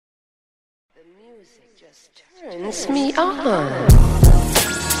The music just turns me on.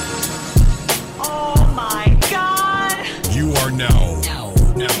 Oh my God! You are now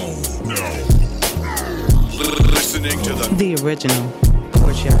listening to the original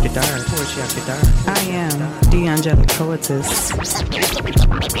Poetry After Dark. Poetry After Dark. I am the angelic poetess.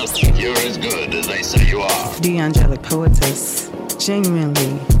 You're as good as they say you are. The angelic poetess.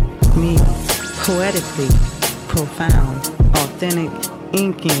 Genuinely me. Poetically profound. Authentic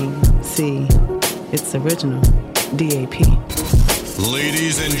inking. See, it's original. DAP.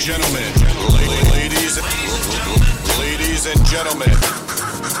 ladies and gentlemen, ladies and gentlemen,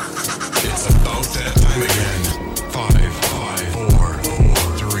 it's about that time again. 5, 4,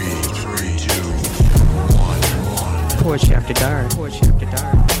 3, 2, 1. Poetry After Dark. Poetry After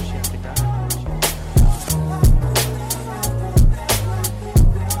Dark. Poetry After Dark.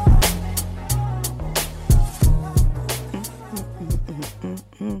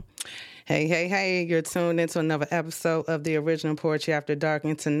 Hey, you're tuned into another episode of the original Poetry After Dark,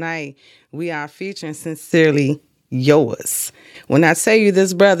 and tonight we are featuring Sincerely Yours. When I tell you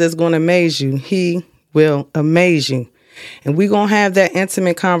this brother is going to amaze you, he will amaze you. And we're going to have that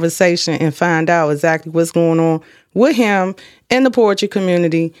intimate conversation and find out exactly what's going on with him in the poetry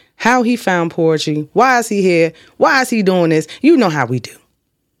community, how he found poetry, why is he here, why is he doing this. You know how we do.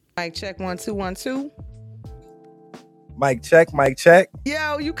 Mic check, 1 2 1 2. Mic check.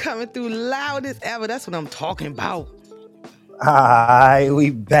 Yo, you coming through loud as ever. That's what I'm talking about. Hi, we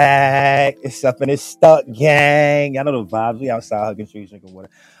back. It's up and it's stuck, gang. Y'all know the vibes. We outside hugging trees, drinking water.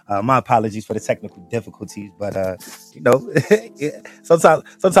 My apologies for the technical difficulties, but yeah,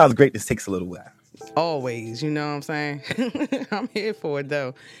 sometimes greatness takes a little while. Always, you know what I'm saying? I'm here for it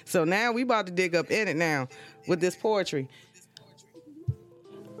though. So now we about to dig up in it now with this poetry.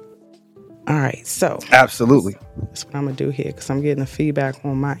 All right, so Absolutely. that's what I'm gonna do here because I'm getting the feedback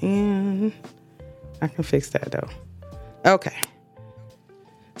on my end. I can fix that though. Okay.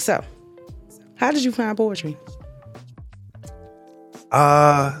 So, how did you find poetry?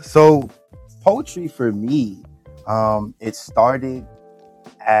 So poetry for me, it started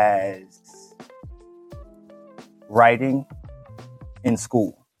as writing in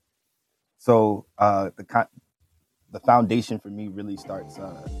school. So the foundation for me really starts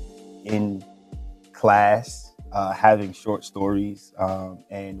in class, having short stories.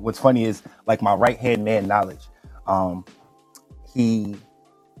 And what's funny is, like, my right-hand man, Knowledge, he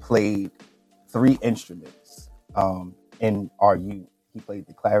played 3 instruments in our youth. He played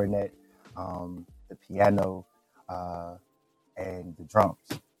the clarinet, the piano, and the drums.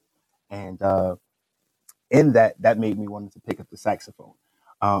 And in that made me want to pick up the saxophone.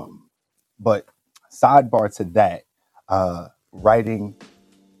 But sidebar to that, writing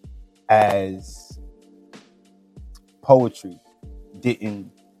as poetry didn't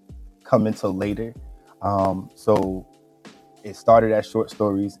come until later. So it started as short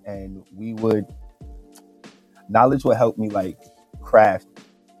stories, and Knowledge would help me like craft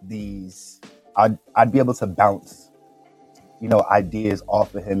these. I'd be able to bounce, ideas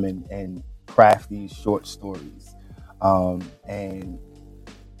off of him and craft these short stories. And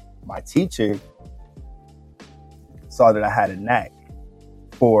my teacher saw that I had a knack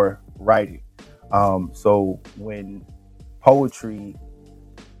for writing. So when poetry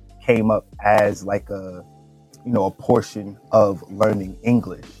came up as like a portion of learning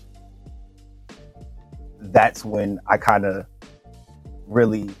English, that's when I kind of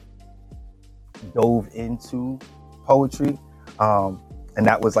really dove into poetry. And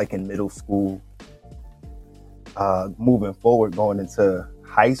that was like in middle school. Moving forward, going into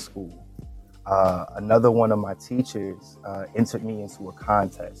high school, another one of my teachers entered me into a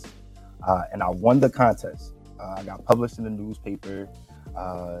contest. And I won the contest. I got published in the newspaper.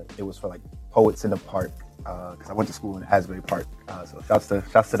 It was for like Poets in the Park, because I went to school in Asbury Park. So shouts to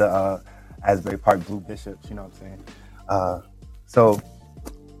the Asbury Park Blue Bishops, you know what I'm saying? So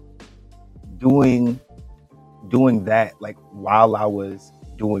doing that, like, while I was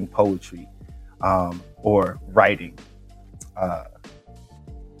doing poetry or writing, I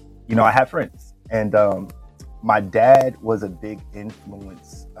had friends, and my dad was a big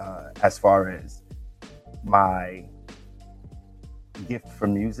influence as far as my gift for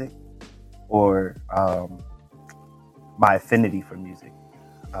music or my affinity for music.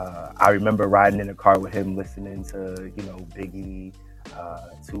 I remember riding in a car with him, listening to, Biggie,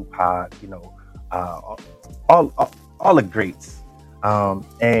 Tupac, all the greats.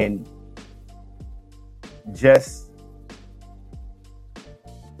 And just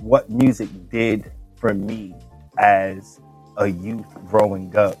what music did for me as a youth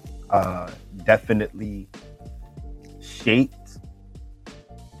growing up definitely shaped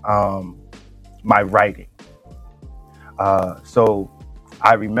my writing. So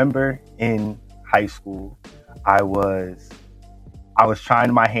I remember in high school, I was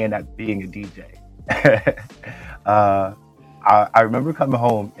trying my hand at being a DJ. I remember coming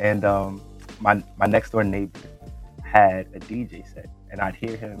home and my next door neighbor had a DJ set, and I'd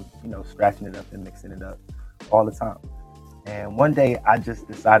hear him, scratching it up and mixing it up all the time. And one day I just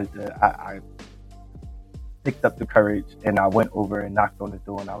decided I picked up the courage and I went over and knocked on the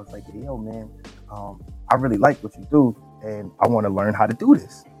door and I was like, hey, yo, man, I really like what you do and I want to learn how to do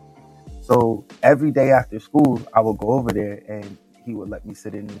this. So every day after school, I would go over there and he would let me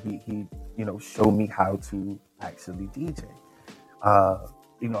sit in and he show me how to actually DJ.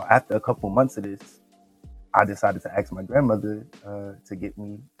 After a couple months of this, I decided to ask my grandmother to get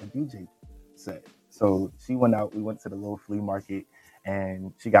me a DJ set. So she went out, we went to the little flea market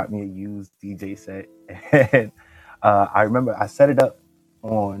and she got me a used DJ set. And I remember I set it up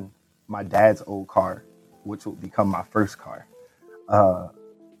on my dad's old car, which would become my first car.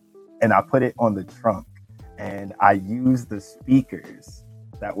 And I put it on the trunk and I used the speakers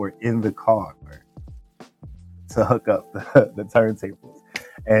that were in the car to hook up the turntables.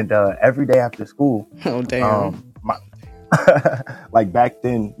 And every day after school, Oh, damn. like back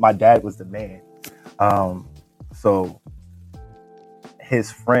then, my dad was the man. So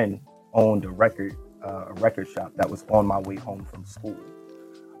his friend owned a record shop that was on my way home from school.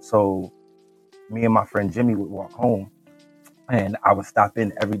 So me and my friend Jimmy would walk home and I would stop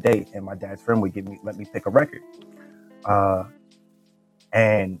in every day and my dad's friend would let me pick a record.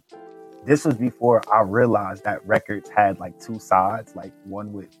 And this was before I realized that records had like two sides, like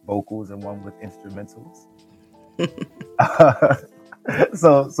one with vocals and one with instrumentals.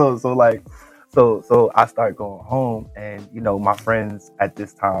 So I start going home and, my friends at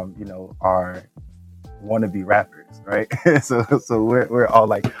this time, are wannabe rappers, right? so we're all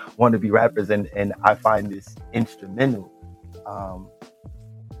like wannabe rappers and I find this instrumental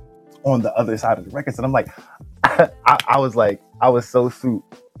on the other side of the records and I'm like, I was so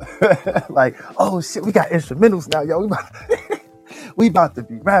soup. Like, oh shit, we got instrumentals now, yo. We about to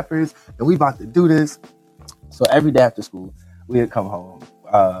be rappers and we about to do this. So every day after school, we would come home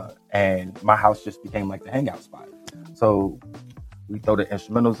and my house just became like the hangout spot. So we throw the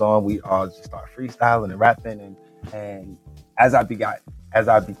instrumentals on, we all just start freestyling and rapping and as I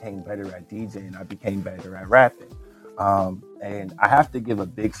became better at DJing, I became better at rapping. And I have to give a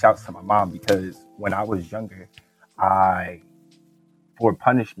big shout to my mom because when I was younger, for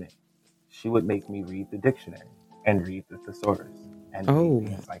punishment, she would make me read the dictionary and read the thesaurus and read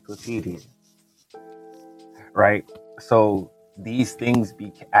the encyclopedia. Right? So these things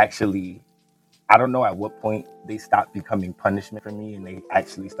actually, I don't know at what point they stopped becoming punishment for me and they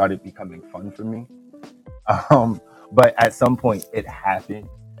actually started becoming fun for me. But at some point it happened.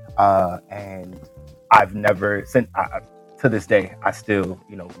 And I've never, to this day, I still,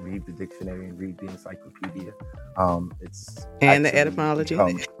 read the dictionary and read the encyclopedia. It's And the etymology.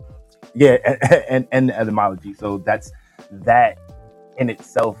 and the etymology. So that in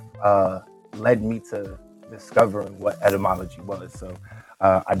itself led me to discovering what etymology was. So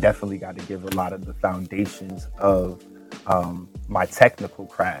I definitely got to give a lot of the foundations of my technical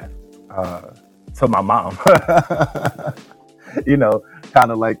craft to my mom. Kind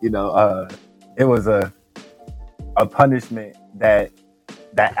of like, it was a punishment that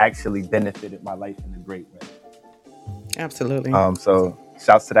actually benefited my life in a great way. Absolutely. So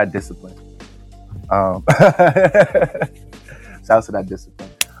shouts to that discipline. Shouts to that discipline.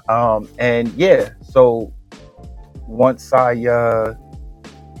 And yeah, so once I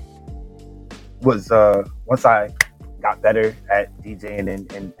got better at DJing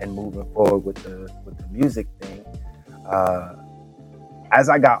and moving forward with the music thing, as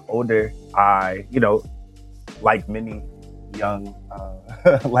I got older, I, like many young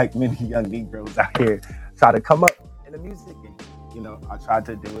Negroes out here, try to come up in the music game. I tried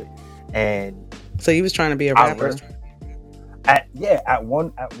to do it, and So you was trying to be a rapper. At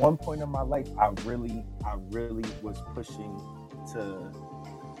one point in my life, I really was pushing to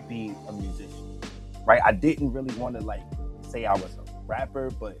be a musician. Right? I didn't really want to say I was a rapper,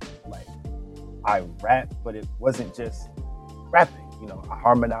 but I rap, but it wasn't just rapping. I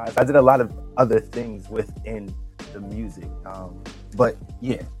harmonized. I did a lot of other things within the music. But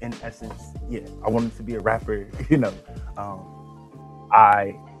yeah, in essence, I wanted to be a rapper.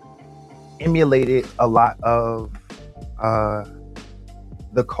 I emulated a lot of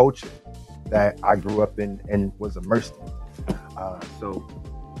the culture that I grew up in and was immersed in. So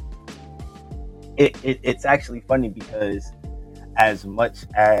it's actually funny because as much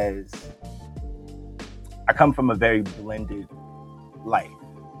as I come from a very blended life,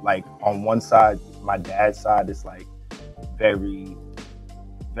 Like on one side, my dad's side is like very,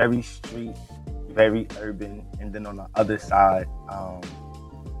 very street, very urban, and then on the other side,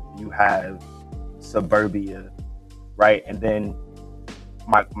 you have suburbia, right? And then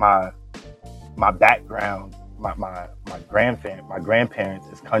my background, my grandparents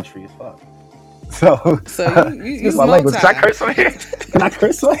is country as fuck. So, So you excuse my language. Can I curse on here? Can I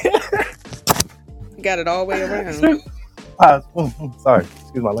curse on here? Got it all the way around. Sorry,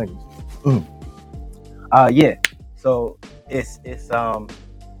 excuse my language. Yeah. So it's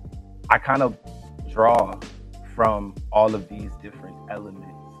I kind of draw from all of these different elements,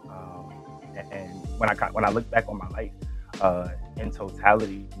 and when I look back on my life in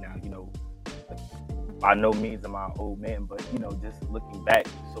totality, now by no means am I an old man, but just looking back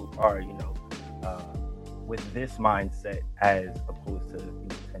so far, with this mindset as opposed to 10,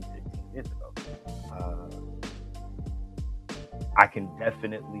 15 years ago, I can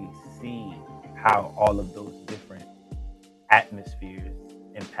definitely see how all of those different atmospheres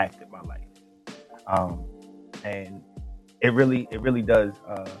impacted my life, and it really does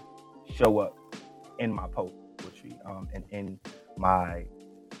show up in my poetry, and in my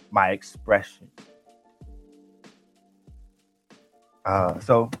expression.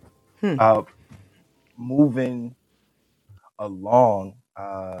 So moving along,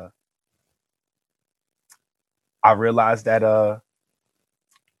 I realized that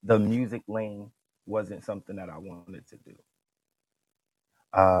the music lane wasn't something that I wanted to do,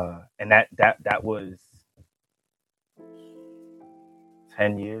 and that was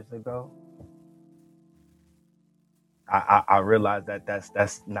 10 years ago. I realized that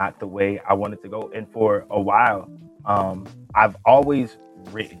that's not the way I wanted to go, and for a while, I've always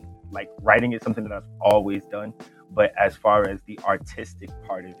written. Like, writing is something that I've always done, but as far as the artistic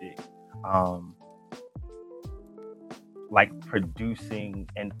part of it, like producing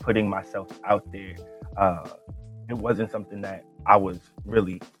and putting myself out there, it wasn't something that I was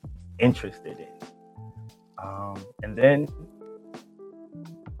really interested in. And then,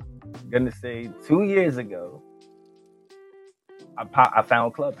 I'm gonna say 2 years ago, I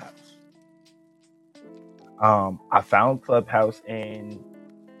found Clubhouse. I found Clubhouse, and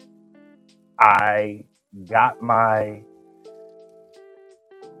I got my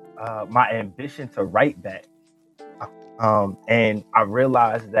ambition to write back. And I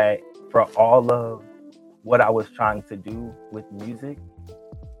realized that for all of what I was trying to do with music,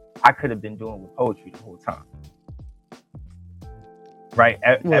 I could have been doing with poetry the whole time. Right?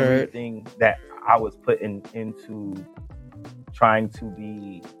 Everything that I was putting into trying to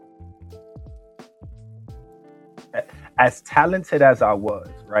be as talented as I was,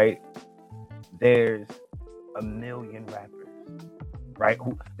 right? There's a million rappers, right?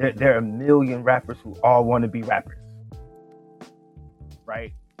 There are a million rappers who all want to be rappers,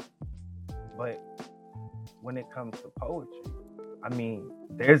 right? But when it comes to poetry, I mean,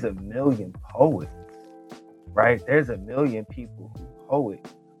 there's a million poets, right? There's a million people who poet,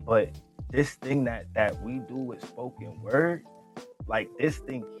 but this thing that we do with spoken word, like this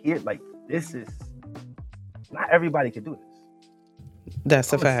thing here, like this is, not everybody can do this.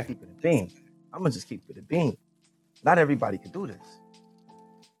 That's a fact. I'm gonna just keep it a bean. Not everybody can do this.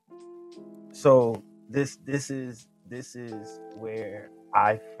 So this is where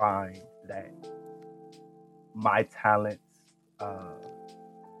I find that my talents,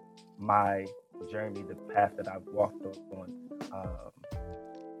 my journey, the path that I've walked on,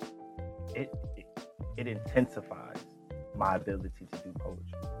 it intensifies my ability to do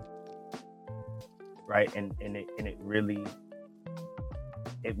poetry, right? And it really,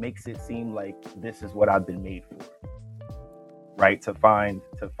 it makes it seem like this is what I've been made for, right? To find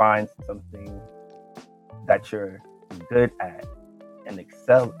something that you're good at and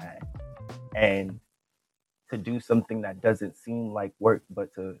excel at, and to do something that doesn't seem like work,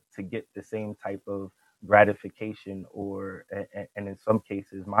 but to get the same type of gratification, or and in some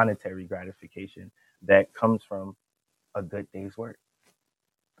cases monetary gratification, that comes from a good day's work.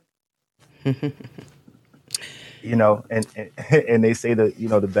 And they say that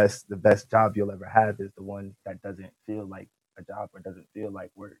the best job you'll ever have is the one that doesn't feel like a job or doesn't feel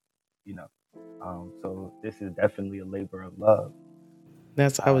like work. So this is definitely a labor of love.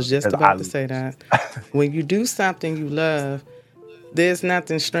 I was just about to say that. When you do something you love, there's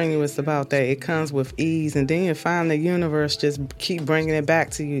nothing strenuous about that. It comes with ease, and then you find the universe just keep bringing it back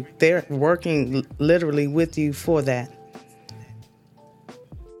to you. They're working literally with you for that.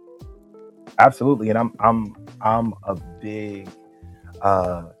 Absolutely, and I'm a big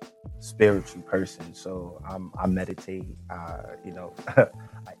spiritual person. So I meditate, I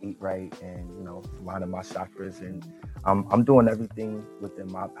eat right, and line my chakras, and I'm doing everything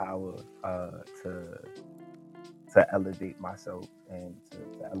within my power to elevate myself and to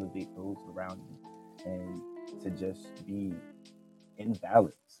elevate those around me, and to just be in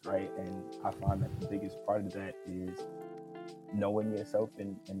balance, right? And I find that the biggest part of that is knowing yourself,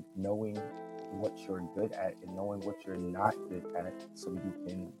 and knowing what you're good at and knowing what you're not good at, so you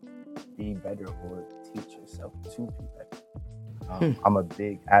can be better or teach yourself to be better. I'm a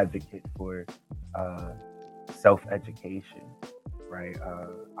big advocate for self-education, right?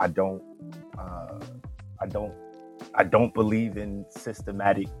 I don't believe in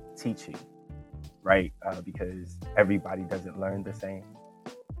systematic teaching, right? Because everybody doesn't learn the same,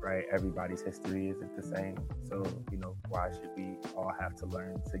 right? Everybody's history isn't the same. So, why should we all have to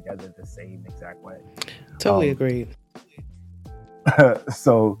learn together the same exact way? Totally agreed.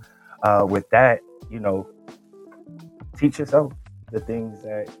 So, with that, teach yourself the things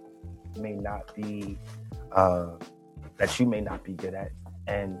that may not be, that you may not be good at,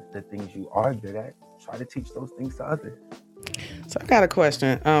 and the things you are good at, try to teach those things to others. So I got a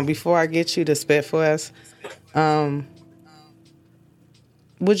question. Before I get you to spit for us,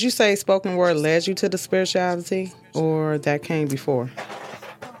 would you say spoken word led you to the spirituality, or that came before?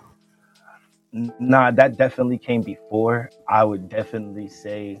 Nah, that definitely came before. I would definitely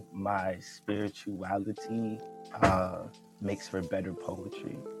say my spirituality makes for better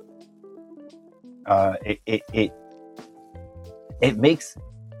poetry. It makes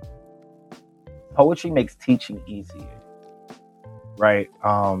poetry makes teaching easier, right?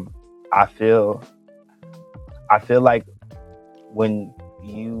 I feel like when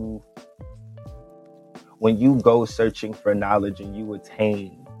you go searching for knowledge, and you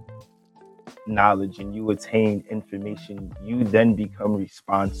attain knowledge, and you attain information, you then become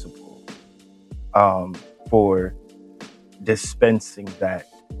responsible for dispensing that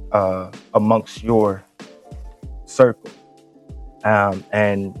amongst your circle,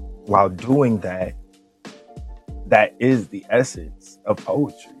 and while doing that, that is the essence of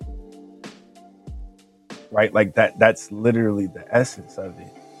poetry, right? Like that's literally the essence of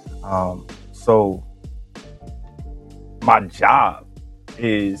it. So my job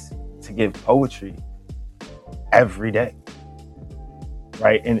is to give poetry every day,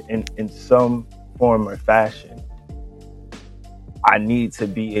 right? In some form or fashion. I need to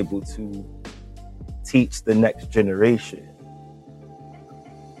be able to teach the next generation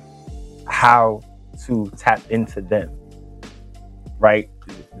how to tap into them, right?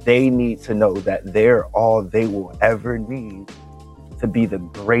 They need to know that they're all they will ever need to be the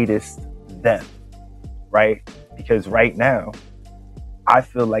greatest them, right? Because right now, I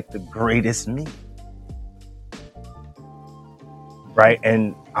feel like the greatest me, right?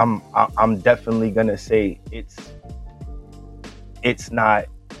 And I'm definitely gonna say it's not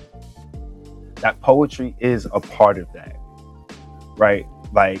that poetry is a part of that, right?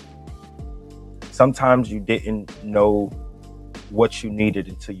 Like sometimes you didn't know what you needed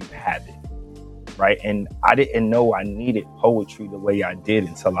until you had it, right? And I didn't know I needed poetry the way I did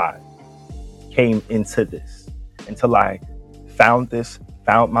until I came into this, until I found this,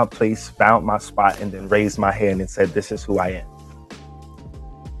 found my place, found my spot, and then raised my hand and said, this is who I am.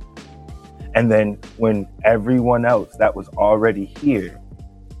 And then when everyone else that was already here,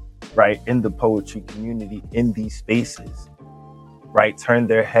 right, in the poetry community, in these spaces, right, turned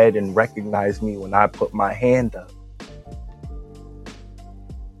their head and recognized me when I put my hand up,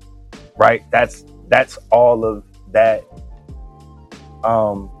 right? That's all of that.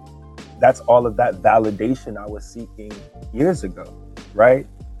 That's all of that validation I was seeking years ago, right?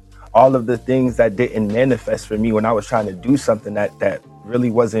 All of the things that didn't manifest for me when I was trying to do something that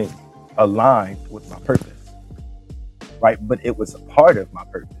really wasn't aligned with my purpose, right? But it was a part of my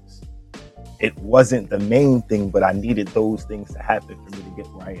purpose. It wasn't the main thing, but I needed those things to happen for me to get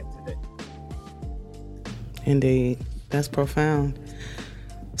where I am today. Indeed. That's profound.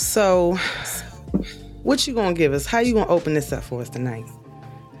 So what you gonna give us? How you gonna open this up for us tonight?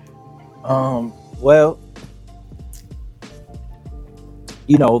 Well,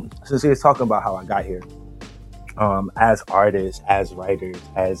 since we were talking about how I got here, as artists, as writers,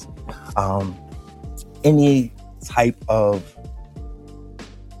 as any type of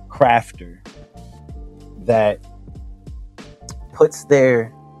crafter that puts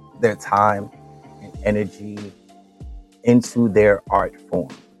their time and energy into their art form,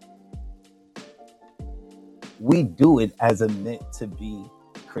 we do it as a meant to be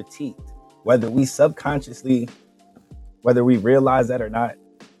critiqued, whether we subconsciously, whether we realize that or not.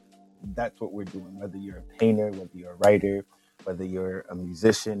 That's what we're doing. Whether you're a painter, whether you're a writer, whether you're a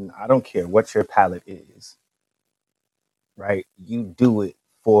musician, I don't care what your palette is, right? You do it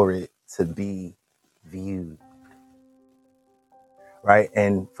for it to be viewed, right?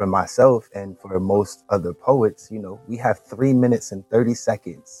 And for myself and for most other poets, we have 3 minutes and 30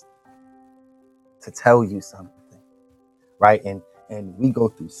 seconds to tell you something, right? And we go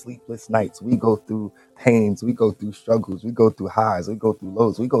through sleepless nights, we go through pains, we go through struggles, we go through highs, we go through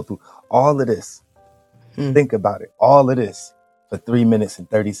lows, we go through all of this. Think about it, all of this for 3 minutes and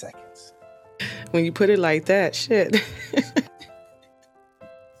 30 seconds. When you put it like that, shit.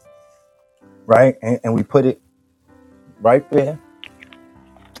 Right? And we put it right there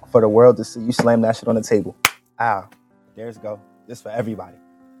for the world to see. You slam that shit on the table. Ow, there's go. This for everybody.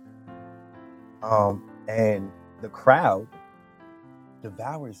 And the crowd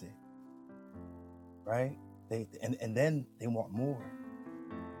devours it, right? And then they want more,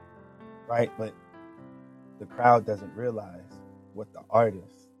 right? But the crowd doesn't realize what the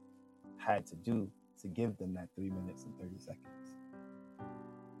artist had to do to give them that 3 minutes and 30 seconds.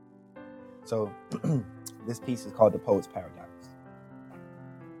 So this piece is called The Poet's Paradox.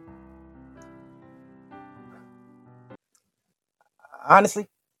 Honestly,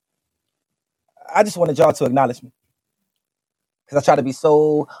 I just wanted y'all to acknowledge me, because I try to be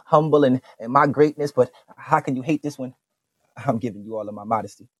so humble in my greatness, but how can you hate this when I'm giving you all of my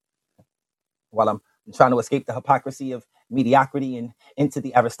modesty? While I'm trying to escape the hypocrisy of mediocrity and into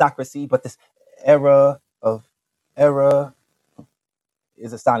the aristocracy, but this era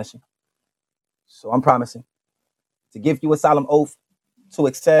is astonishing. So I'm promising to give you a solemn oath to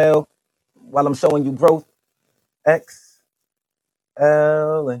excel while I'm showing you growth. Exhale,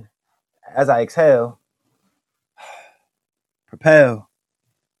 and as I exhale, propel.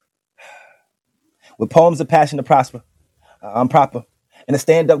 With poems of passion to prosper, I'm proper. And to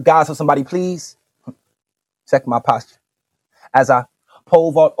stand up, God, so somebody please check my posture. As I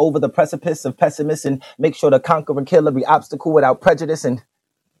pole vault over the precipice of pessimists and make sure to conquer and kill every obstacle without prejudice and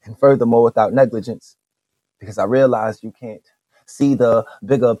furthermore without negligence. Because I realize you can't see the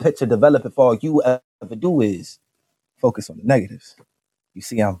bigger picture develop if all you ever do is focus on the negatives. You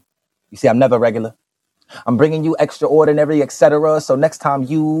see, I'm never regular. I'm bringing you extraordinary, etc. So next time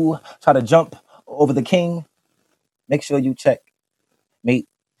you try to jump over the king, make sure you check, mate,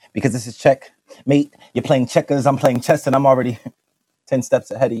 because this is check, mate. You're playing checkers, I'm playing chess, and I'm already 10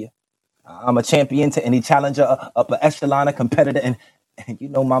 steps ahead of you. I'm a champion to any challenger, upper echelon, a competitor, and you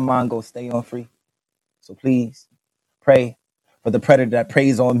know my mind go stay on free. So please pray for the predator that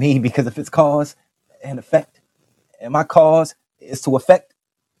preys on me, because if it's cause and effect, and my cause is to affect,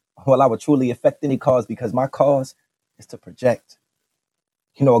 well, I would truly affect any cause, because my cause is to project,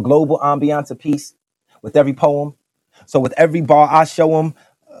 a global ambiance of peace with every poem. So with every bar, I show them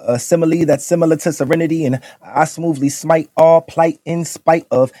a simile that's similar to serenity, and I smoothly smite all plight in spite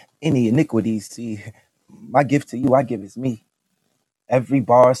of any iniquities. See, my gift to you, I give is me. Every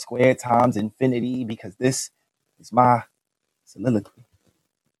bar squared times infinity, because this is my soliloquy.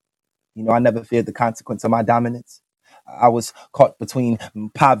 I never feared the consequence of my dominance. I was caught between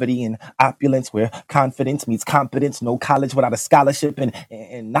poverty and opulence, where confidence meets competence, no college without a scholarship,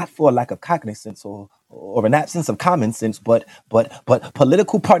 and not for a lack of cognizance or an absence of common sense, but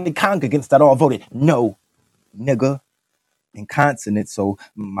political party congregants that all voted no, nigga, in consonant. So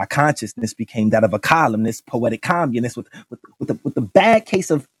my consciousness became that of a columnist, poetic communist with the bad case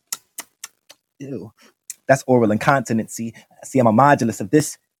of ew. That's oral incontinence. See, I'm a modulus of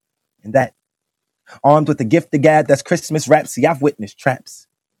this and that. Armed with the gift of gab, that's Christmas rap. See, I've witnessed traps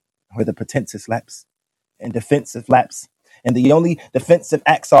where the pretenses lapse and defensive lapse. And the only defensive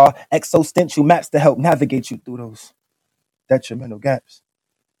acts are existential maps to help navigate you through those detrimental gaps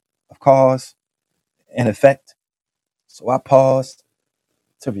of cause and effect. So I paused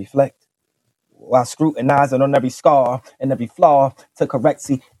to reflect while scrutinizing on every scar and every flaw to correct.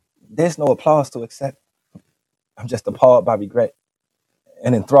 See, there's no applause to accept. I'm just appalled by regret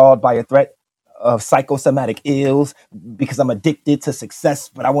and enthralled by a threat of psychosomatic ills, because I'm addicted to success,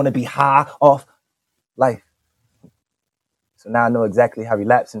 but I want to be high off life. So now I know exactly how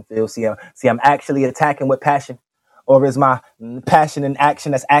relapsing feels. See, I'm actually attacking with passion, or is my passion in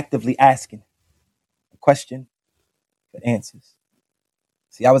action that's actively asking a question for answers?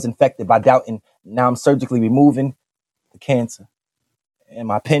 See, I was infected by doubt, and now I'm surgically removing the cancer. And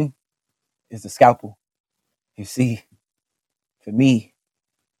my pen is the scalpel. You see, for me,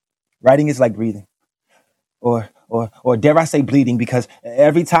 writing is like breathing, or dare I say bleeding, because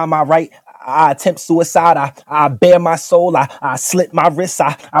every time I write, I attempt suicide. I bare my soul. I slit my wrists.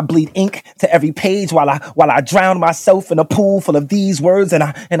 I bleed ink to every page while I drown myself in a pool full of these words, and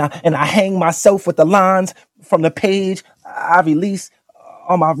I hang myself with the lines from the page. I release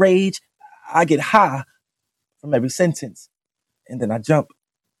all my rage. I get high from every sentence, and then I jump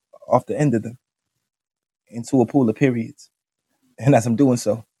off the end of them into a pool of periods. And as I'm doing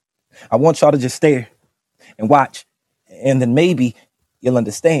so, I want y'all to just stare and watch, and then maybe you'll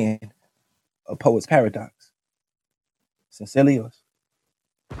understand a poet's paradox. Sincerely yours.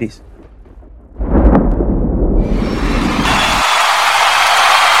 Peace.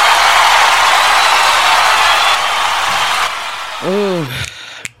 Ooh,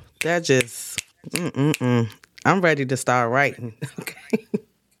 that just, I'm ready to start writing. Okay.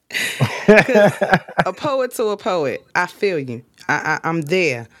 'Cause a poet to a poet, I feel you. I'm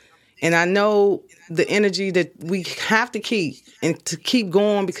there. And I know the energy that we have to keep and to keep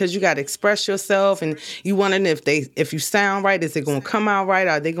going because you got to express yourself and you wondering if you sound right, is it going to come out right?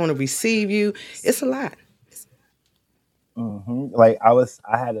 Are they going to receive you? It's a lot. Like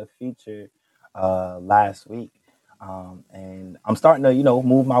I had a feature last week, and I'm starting to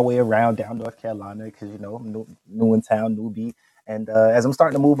move my way around down North Carolina because I'm new in town, newbie, and as I'm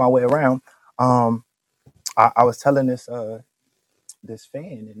starting to move my way around, I was telling this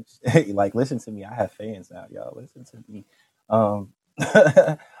fan and like, listen to me, I have fans now, y'all. Listen to me. I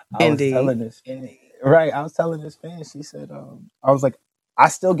was Indeed. telling this fan, right? I was telling this fan. She said, I was like, I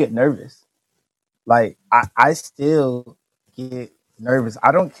still get nervous. Like I still get nervous.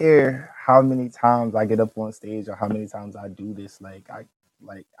 I don't care how many times I get up on stage or how many times I do this.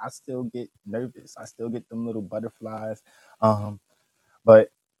 I still get nervous. I still get them little butterflies.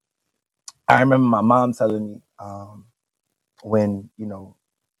 But I remember my mom telling me when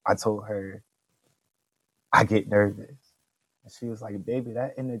I told her I get nervous, and she was like, "Baby,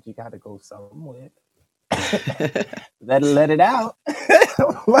 that energy got to go somewhere. Let it out."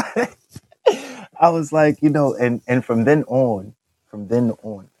 I was like, and from then on,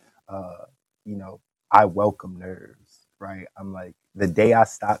 I welcome nerves, right? I'm like, the day I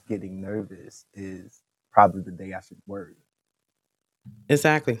stop getting nervous is probably the day I should worry.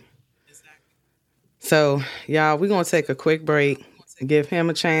 Exactly. So, y'all, we're going to take a quick break, give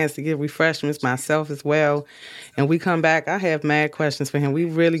him a chance to get refreshments, myself as well. And we come back, I have mad questions for him. We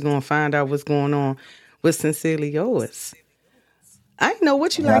really going to find out what's going on with Sincerely Yours. I know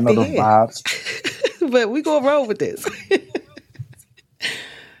what you Yeah, I like know to those hear. vibes. But we going to roll with this.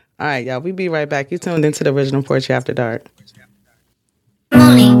 All right, y'all, we be right back. You tuned into the original Poetry After Dark.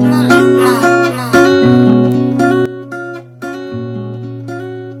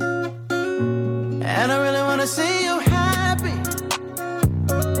 And I really wanna see you happy.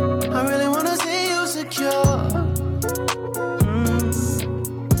 I really wanna see you secure.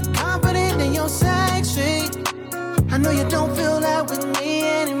 Confident in your sexy. I know you don't feel that with me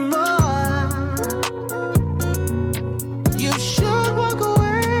anymore. You should walk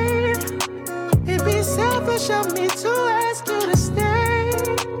away. It'd be selfish of me to ask you to stay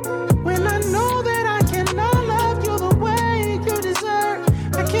when I know that I cannot love you the way you deserve.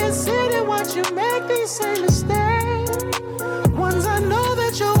 I can't sit and watch you make these same mistakes, ones I know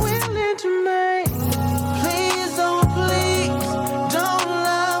that you're willing to make. Please don't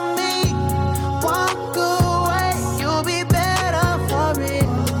love me. Walk away, you'll be better for it.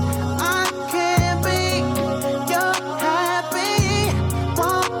 I can't be your happy.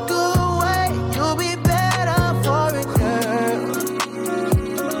 Walk away, you'll be better for it, girl.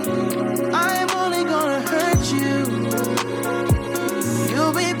 I am only gonna hurt you.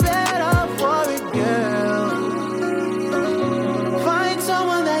 You'll be better for it, girl. Find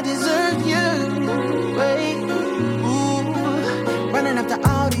someone that deserves you. Wait, ooh. Running after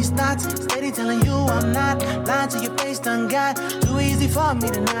all these thoughts, steady telling you I'm not. Lying to your face, done got too easy for me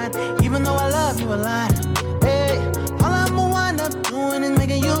tonight. Even though I love you a lot. Hey, all I'ma wind up doing is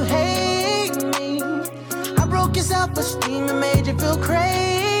making you hate me. I broke your self-esteem and made you feel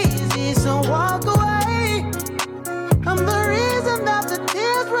crazy. So walk away. I'm the reason that the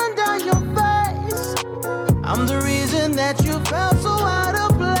tears run down your face. I'm the reason that you felt so out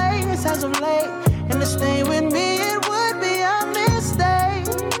of place as of late. And to stay with me, it would be a mistake.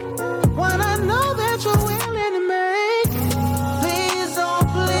 When I know that you're willing to make. Please don't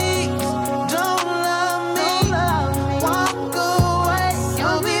love me. Walk away,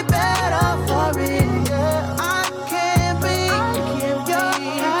 you'll be better for it. I can't be your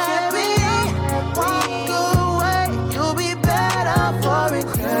happy. Walk away, you'll be better for it,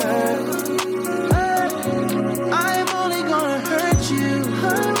 girl. I am only gonna hurt you.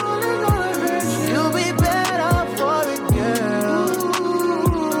 You'll be better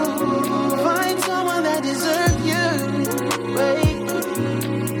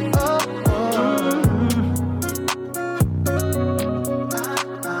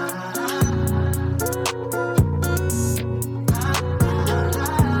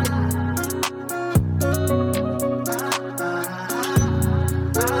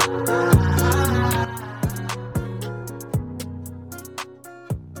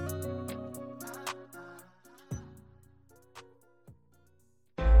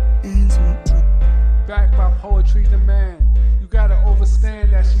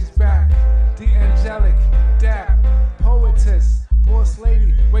psychedelic, dap, poetess, boss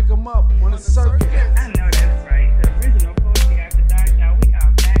lady, wake 'em up on a circuit. I know that's right. The original Poetry After Dark, y'all. We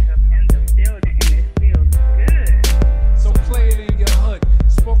are back up in the building, and it feels good. So play it in your hood.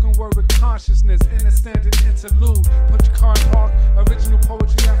 Spoken word with consciousness in a standard interlude. Put your car in park. Original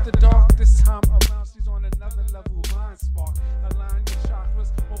Poetry After Dark. This time around, she's on another level. Mind spark. Align your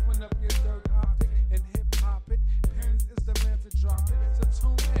chakras. Open up your third optic and hip hop it. Pens is the man to drop it. So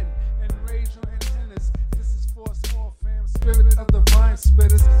tune in and raise your antennas. This is for us all, fam. Spirit of the vine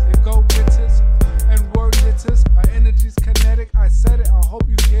spitters and go getters and word knitters. Our energy's kinetic. I said it. I hope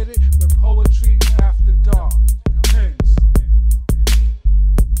you get it. With Poetry After Dark. Pens.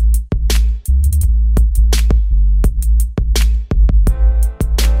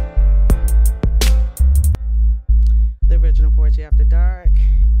 The original Poetry After Dark,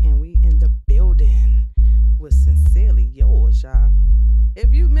 and we in the building with Sincerely Yours, y'all.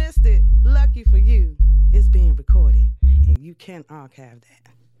 If you missed it, lucky for you, it's being recorded, and you can archive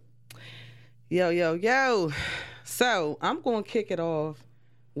that. Yo. So I'm gonna kick it off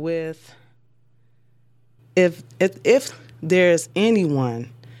with if there's anyone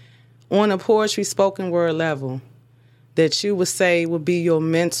on a poetry spoken word level that you would say would be your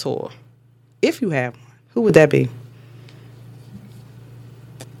mentor, if you have one, who would that be?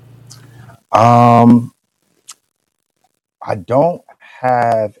 I don't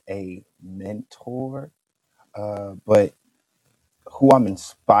have a mentor, but who I'm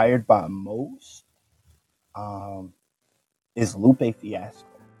inspired by most is Lupe Fiasco.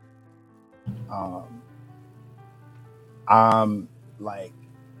 I'm like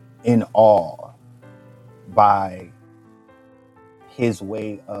in awe by his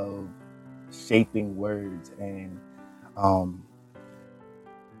way of shaping words and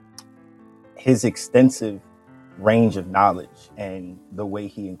his extensive range of knowledge and the way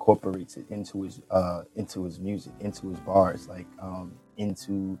he incorporates it into his music, into his bars, like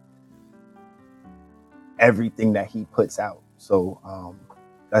into everything that he puts out. So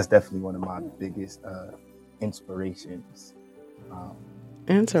that's definitely one of my biggest inspirations.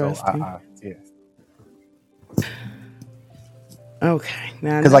 Interesting. So yeah. Okay.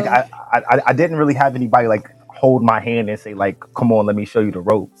 Now, Because like I didn't really have anybody like hold my hand and say like, come on, let me show you the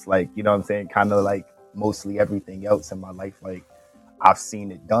ropes. Like, you know what I'm saying? Kind of like mostly everything else in my life, like I've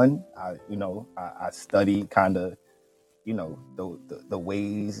seen it done. I study kind of, the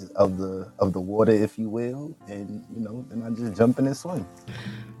ways of the water, if you will, and then I just jump in and swim.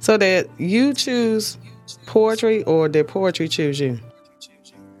 So that you choose poetry, or did poetry choose you?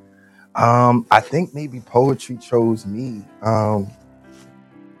 I think maybe poetry chose me.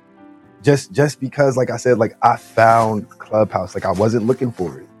 Just because, like I said, like I found Clubhouse. Like I wasn't looking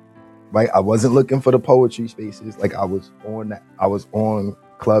for it, right? I wasn't looking for the poetry spaces. Like I was on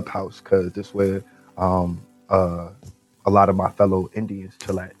Clubhouse because this where a lot of my fellow Indians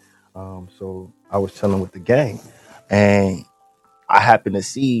chill at. So I was chilling with the gang, and I happened to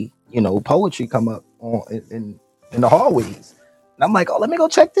see poetry come up in the hallways, and I'm like, oh, let me go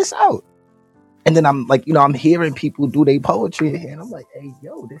check this out. And then I'm like, I'm hearing people do their poetry in here, and I'm like, hey,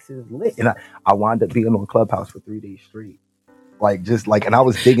 yo, this is lit. And I wound up being on Clubhouse for 3 days straight. And I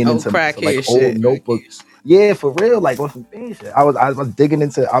was digging into like old notebooks. Yeah, for real, like on some things. I was digging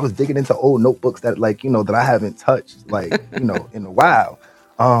into old notebooks that that I haven't touched in a while.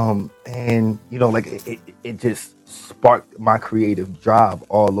 And like it just sparked my creative drive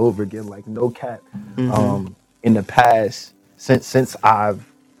all over again, like no cap. Mm-hmm. In the past, since I've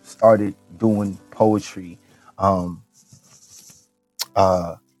started doing poetry,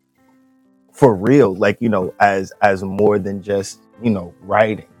 for real, as more than just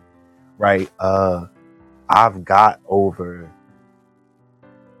writing, right? I've got over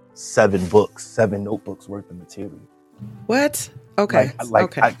 7 notebooks worth of material. What? Okay.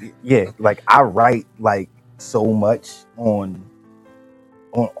 I write so much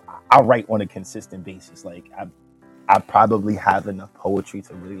I write on a consistent basis. I probably have enough poetry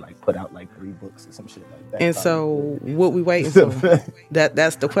to really put out 3 books or some shit like that. And so what we waiting for?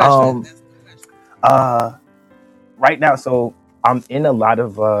 That's the question. Right now, so I'm in a lot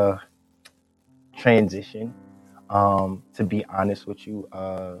of transition. To be honest with you,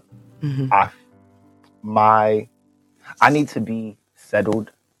 Mm-hmm. I need to be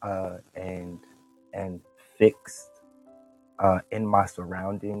settled and fixed in my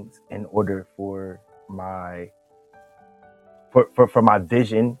surroundings in order for my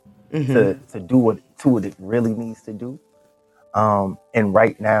vision Mm-hmm. to do what it really needs to do. And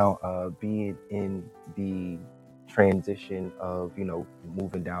right now, being in the transition of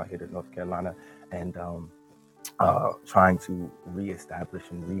moving down here to North Carolina, and trying to reestablish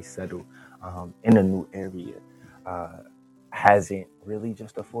and resettle in a new area hasn't really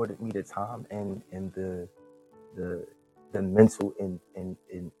just afforded me the time and the mental and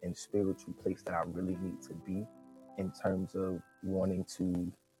spiritual place that I really need to be in terms of wanting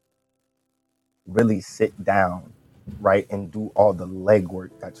to really sit down, right, and do all the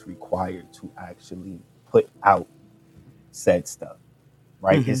legwork that's required to actually put out said stuff,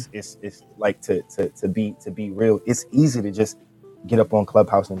 right? Mm-hmm. It's like to be real. It's easy to just get up on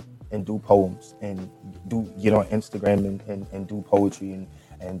Clubhouse and do poems and get on Instagram and do poetry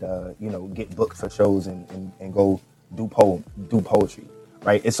and get booked for shows and go do poetry,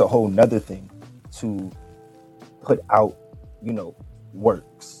 right? It's a whole nother thing to put out,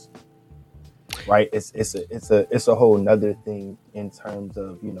 works, right? It's a whole nother thing in terms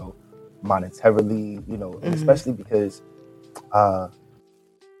of monetarily, and especially because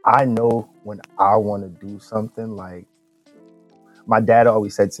I know when I want to do something. Like my dad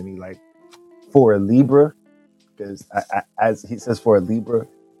always said to me, like, for a Libra, because as he says, for a Libra,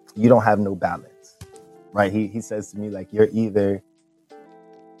 you don't have no balance, right? He says to me, like, you're either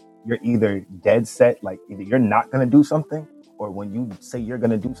dead set, like either you're not gonna do something, or when you say you're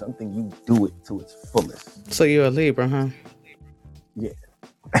gonna do something, you do it to its fullest. So you're a Libra, huh? Yeah.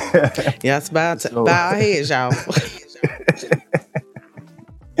 Yeah, it's about bow our heads, y'all.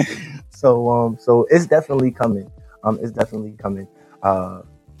 So it's definitely coming. It's definitely coming.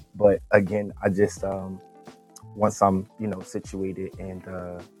 But again, I just once I'm situated and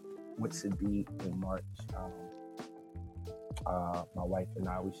what should be in March, my wife and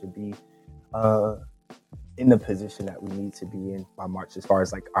I, we should be in the position that we need to be in by March, as far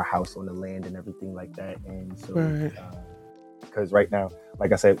as like our house on the land and everything like that. And so because right now,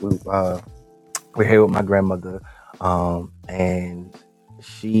 like I said, we're here with my grandmother, and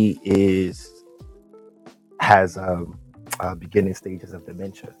she has beginning stages of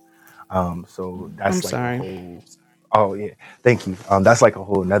dementia. So that's I'm like sorry. oh yeah, thank you. That's like a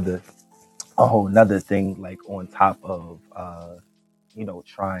whole nother thing, like on top of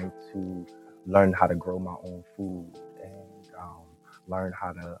trying to learn how to grow my own food and learn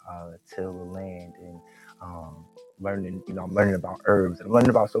how to till the land and I'm learning about herbs and I'm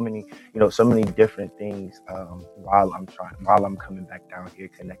learning about so many different things while I'm coming back down here,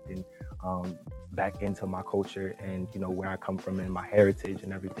 connecting back into my culture and where I come from and my heritage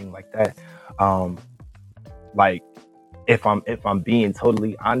and everything like that. Like if I'm being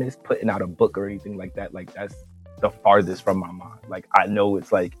totally honest, putting out a book or anything like that, like that's the farthest from my mind. Like I know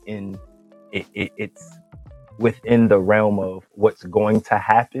it's like it's within the realm of what's going to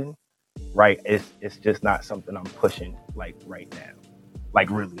happen, right? It's just not something I'm pushing like right now, like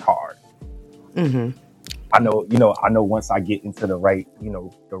really hard. Mm-hmm. I know once I get into the right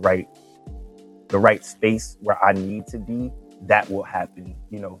space where I need to be, that will happen,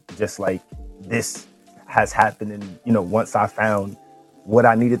 just like this has happened. And once I found what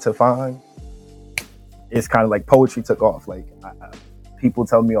I needed to find, it's kind of like poetry took off. Like people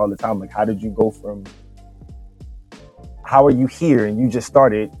tell me all the time, like, how are you here and you just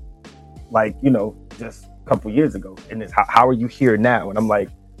started like just a couple years ago, and it's how are you here now? And I'm like,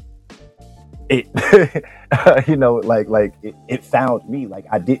 it it found me. Like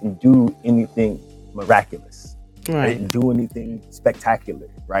I didn't do anything miraculous, Right. I didn't do anything spectacular,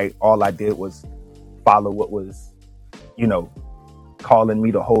 right? All I did was follow what was calling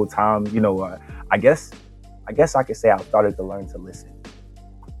me the whole time. I guess I could say I started to learn to listen.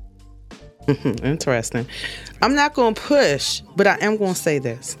 Interesting. I'm not going to push, but I am going to say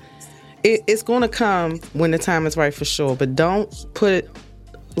this. It's going to come when the time is right for sure, but don't put it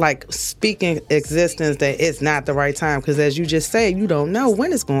like speaking existence that it's not the right time, because as you just said, you don't know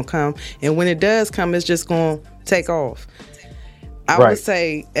when it's going to come, and when it does come, it's just going to take off. I would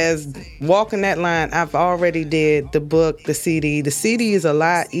say, as walking that line, I've already did the book, the CD. The CD is a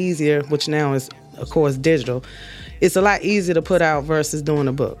lot easier, which now is, of course, digital. It's a lot easier to put out versus doing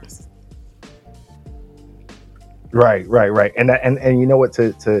a book. Right. And you know what,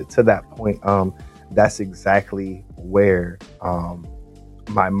 to that point, that's exactly where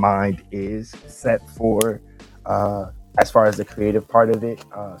my mind is set for as far as the creative part of it.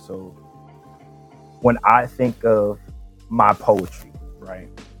 So when I think of my poetry, right,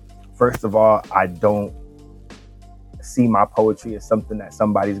 first of all, I don't see my poetry as something that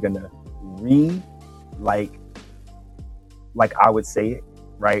somebody's gonna read like I would say it,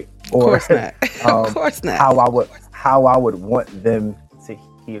 right? Or of course not. Of course not. How I would want them to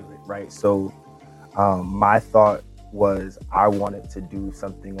hear it, right? So my thought was I wanted to do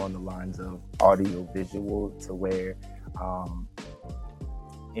something on the lines of audio visual, to where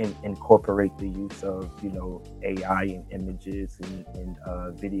incorporate the use of AI and images and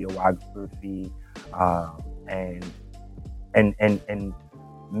videography, and and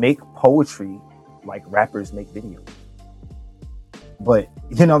make poetry like rappers make videos. But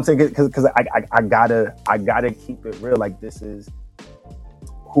you know what I'm saying, because I gotta keep it real. Like, this is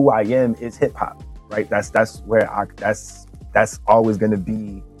who I am, is hip hop, right? That's where that's always gonna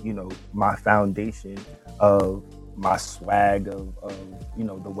be, my foundation of my swag, of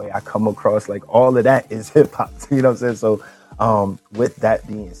the way I come across. Like, all of that is hip hop. You know what I'm saying? So with that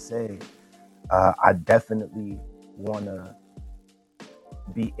being said, I definitely wanna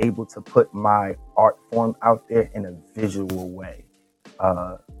be able to put my art form out there in a visual way,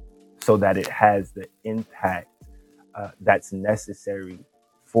 so that it has the impact that's necessary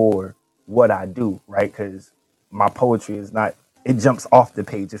for what I do, right? Because my poetry is not, it jumps off the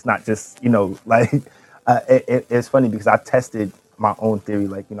page. It's not just, like, it's funny because I tested my own theory.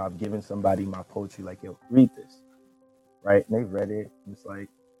 Like, I've given somebody my poetry, like, yo, read this, right? And they've read it. And it's like,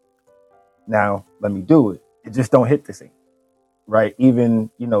 now let me do it. It just don't hit the same, right? Even,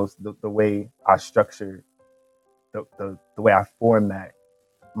 the way I structure, the way I format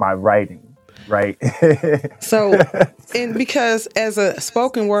my writing, right? So, and because as a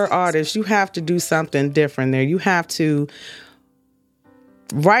spoken word artist, you have to do something different there. You have to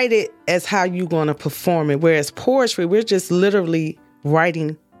write it as how you're going to perform it. Whereas poetry, we're just literally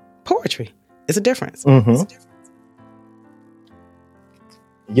writing poetry. It's a difference. Mm-hmm.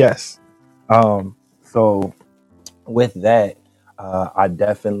 Yes. So with that, I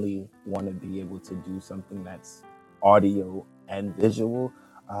definitely want to be able to do something that's audio and visual.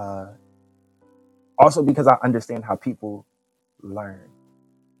 Also because I understand how people learn,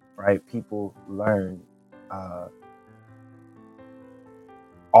 right? People learn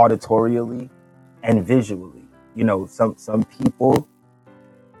auditorially and visually. Some people,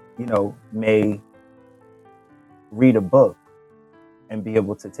 may read a book and be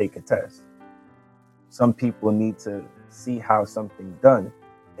able to take a test. Some people need to see how something's done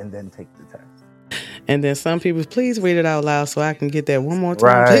and then take the test. And then some people, please read it out loud so I can get that one more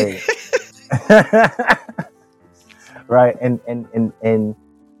time. Right. Right. And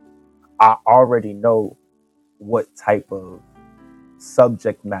I already know what type of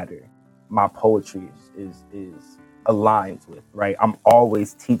subject matter my poetry is aligned with, right? I'm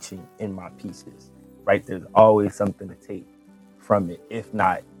always teaching in my pieces, right? There's always something to take from it. If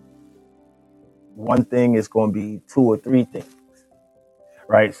not one thing, it's going to be two or three things,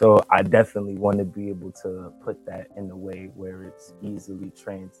 right? So I definitely want to be able to put that in a way where it's easily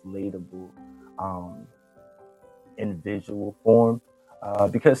translatable in visual form,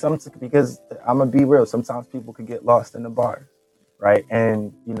 because I'm gonna be real, sometimes people could get lost in the bars, right?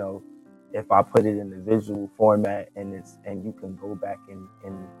 And if I put it in the visual format and you can go back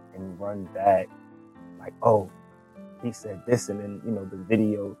and run back, like, oh, he said this, and then the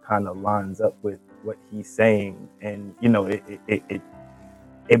video kind of lines up with what he's saying, and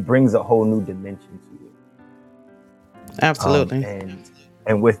it brings a whole new dimension to it. Absolutely.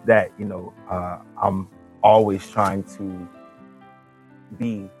 And with that, I'm always trying to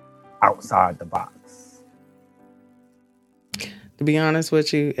be outside the box. To be honest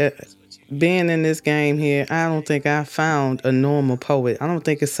with you, being in this game here, I don't think I found a normal poet. I don't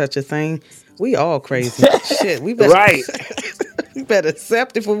think it's such a thing. We all crazy. Shit, we better, right. We better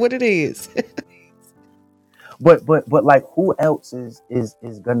accept it for what it is. But like, who else is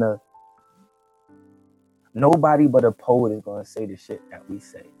gonna? Nobody but a poet is gonna say the shit that we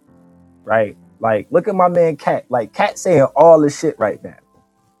say, right? Like, look at my man Cat. Like, Cat saying all this shit right now.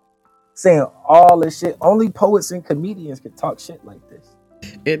 Saying all this shit. Only poets and comedians can talk shit like this.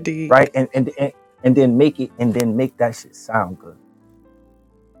 Indeed. Right? And then make that shit sound good.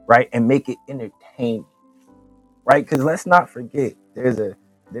 Right? And make it entertaining. Right? Because let's not forget, there's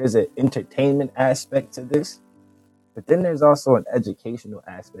an entertainment aspect to this, but then there's also an educational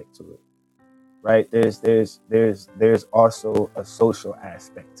aspect to it. Right? There's also a social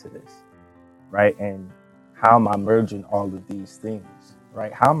aspect to this. Right? And how am I merging all of these things?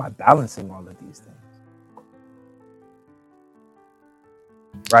 Right? How am I balancing all of these things?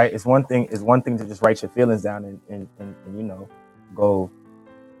 Right? It's one thing to just write your feelings down and go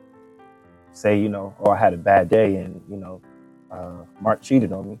say, oh, I had a bad day and Mark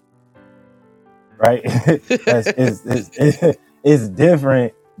cheated on me. Right? It's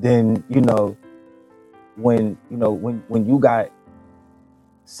different than when you got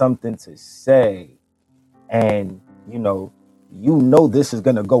something to say and this is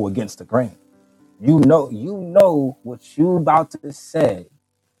gonna go against the grain. You know what you about to say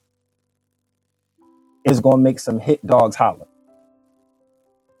is gonna make some hit dogs holler.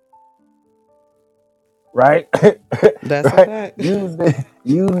 right? That's a Right? fact.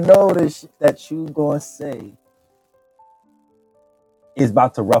 You know the shit that you gonna say is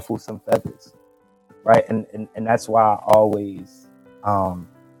about to ruffle some feathers, right? And that's why I always um,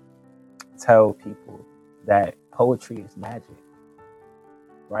 tell people that poetry is magic,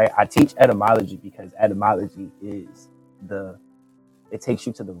 right? I teach etymology because etymology is it takes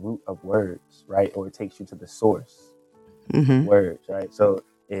you to the root of words, right? Or it takes you to the source of Hmm. words, right? So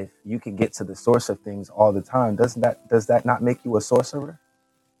if you can get to the source of things all the time, does that not make you a sorcerer?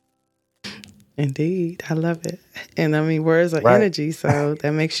 Indeed, I love it. And I mean, words are Right. energy, so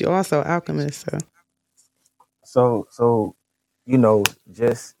that makes you also alchemist. So So you know,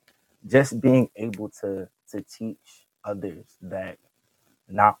 just being able to teach others that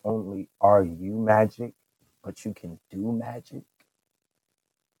not only are you magic, but you can do magic,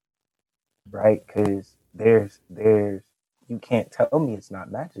 right? Because there's you can't tell me it's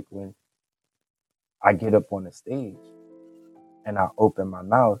not magic when I get up on the stage and I open my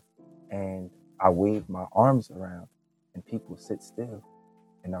mouth and I wave my arms around and people sit still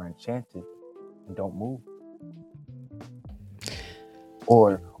and are enchanted and don't move,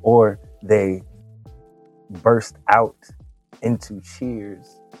 or they burst out into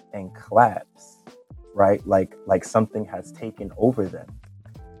cheers and claps, right? Like something has taken over them.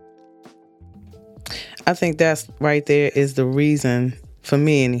 I think that's right there is the reason for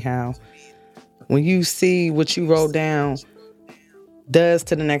me, anyhow. When you see what you wrote down does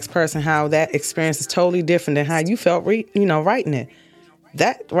to the next person, how that experience is totally different than how you felt, writing it.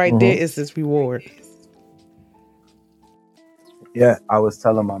 That right there Hmm. is this reward. Yeah, I was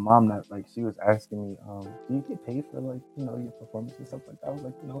telling my mom that, like, she was asking me, do you get paid for, like, your performance and stuff like that? I was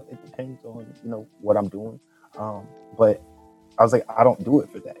like, it depends on what I'm doing, but I was like, I don't do it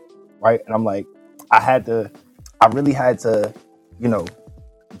for that, right? And I'm like, I really had to, you know,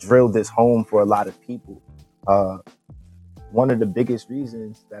 drill this home for a lot of people. One of the biggest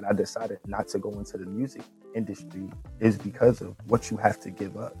reasons that I decided not to go into the music industry is because of what you have to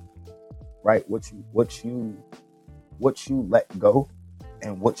give up, right? What you let go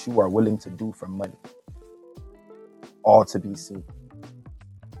and what you are willing to do for money, all to be seen,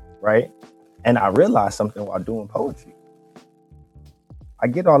 right? And I realized something while doing poetry. I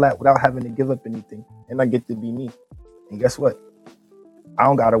get all that without having to give up anything, and I get to be me. And guess what? I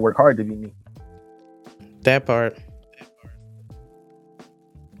don't gotta work hard to be me, That part.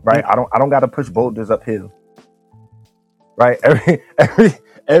 right? I don't gotta push boulders uphill, right?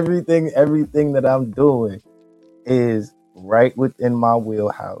 Everything that I'm doing is right within my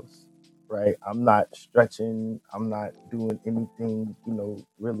wheelhouse, right? I'm not stretching. I'm not doing anything,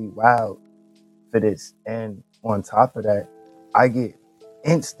 really wild for this. And on top of that, I get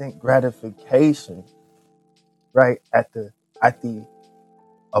instant gratification, right? At the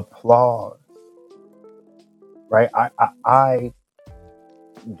applause, right? I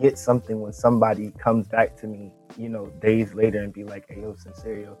get something when somebody comes back to me, days later and be like, "Hey, yo,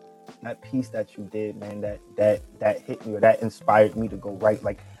 Sincerio, that piece that you did, man, that hit me or that inspired me to go write."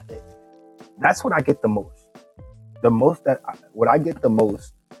 Like, that's what I get the most. What I get the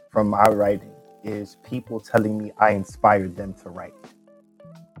most from my writing is people telling me I inspired them to write,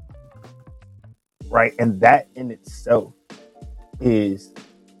 right? And that in itself is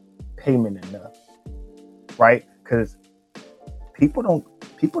payment enough, right? Because people don't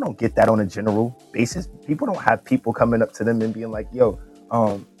get that on a general basis. People don't have people coming up to them and being like, "Yo,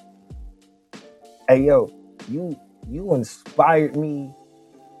 hey, yo, you inspired me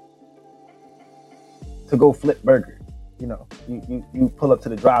to go flip burgers." You pull up to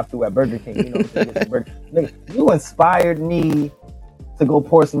the drive-thru at Burger King. To get some burger. Nigga, you inspired me to go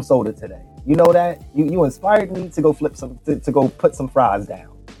pour some soda today. You know that? You inspired me to go flip to go put some fries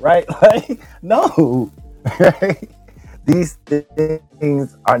down, right? Like, no, right? These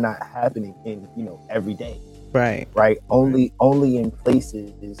things are not happening in every day, Right. right? Only in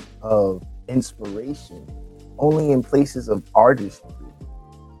places of inspiration, only in places of artistry,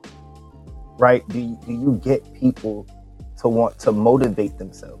 right? Do you get people to want to motivate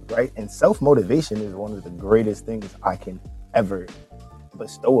themselves, right? And self-motivation is one of the greatest things I can ever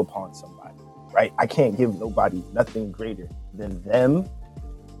bestow upon somebody, right? I can't give nobody nothing greater than them,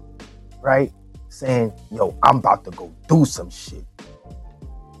 right? Saying, "Yo, I'm about to go do some shit."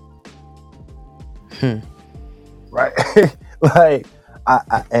 Right? Like,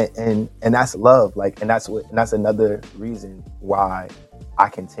 and that's love. Like, and that's another reason why I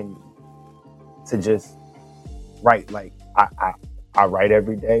continue to just write. Like, I write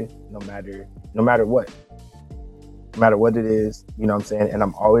every day, no matter what it is, you know what I'm saying? And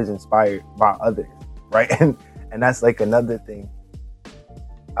I'm always inspired by others, right? And that's like another thing.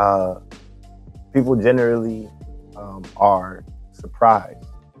 people generally are surprised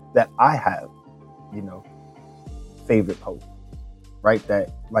that I have, you know, favorite poets, right?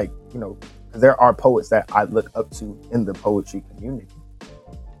 That, like, you know, 'cause there are poets that I look up to in the poetry community,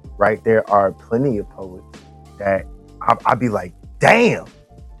 right? There are plenty of poets that I'd be like, damn,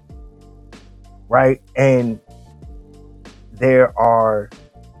 right? And there are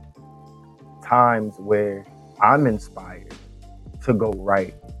times where I'm inspired to go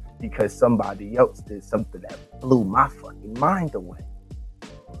write because somebody else did something that blew my fucking mind away.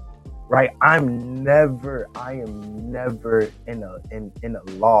 Right? I am never in a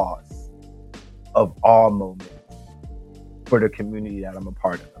loss of all moments for the community that I'm a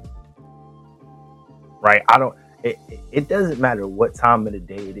part of. Right? It doesn't matter what time of the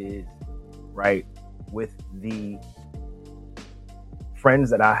day it is, right? With the friends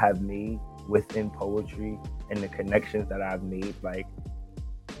that I have made within poetry and the connections that I've made, like,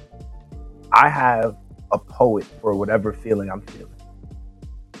 I have a poet for whatever feeling I'm feeling.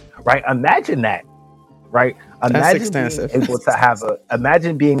 Right? Imagine that. Right? That's extensive.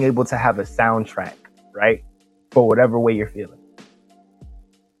 Imagine being able to have a soundtrack, right? For whatever way you're feeling.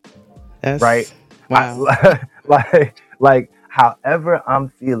 That's, right? Wow. Like however I'm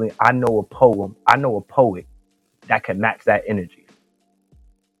feeling, I know a poet that can match that energy.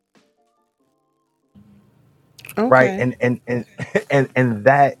 Okay. Right?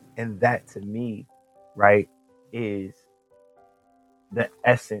 And that to me, right, is the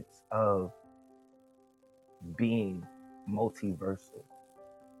essence of being multiversal.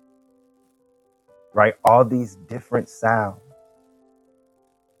 Right? All these different sounds,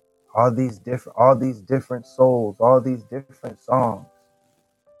 all these different souls, all these different songs.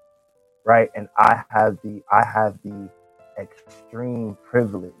 Right? And I have the extreme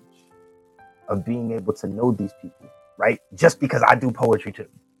privilege of being able to know these people, right? Just because I do poetry too.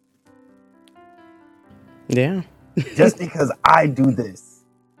 Yeah. Just because I do this,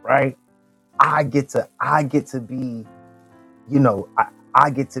 right? I get to be, you know, I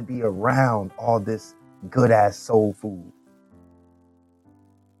get to be around all this good ass soul food.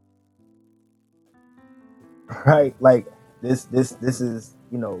 Right? Like this is,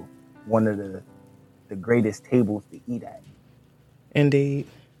 you know, one of the greatest tables to eat at. Indeed.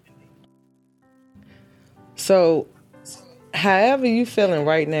 So, however you feeling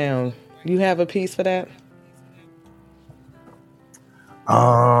right now, you have a piece for that?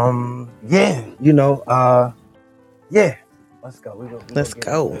 Yeah, you know, yeah. Let's go. Let's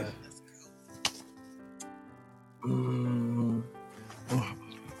go. I'm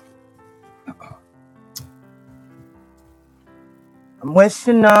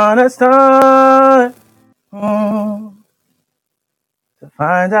wishing on a star to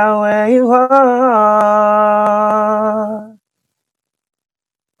find out where you are.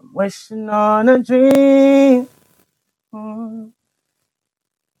 I'm wishing on a dream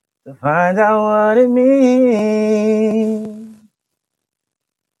to find out what it means.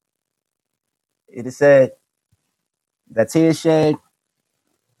 It is said that tears shed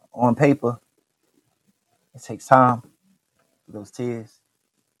on paper, it takes time for those tears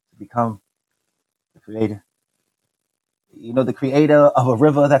to become the creator. You know, the creator of a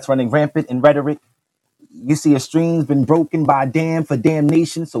river that's running rampant in rhetoric. You see a stream's been broken by a dam for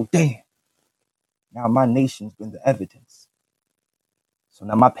damnation, so damn. Now my nation's been the evidence. So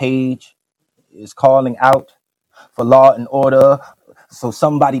now my page is calling out for law and order. So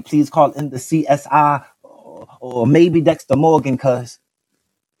somebody please call in the CSI or maybe Dexter Morgan, cause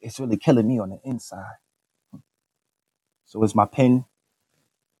it's really killing me on the inside. So is my pen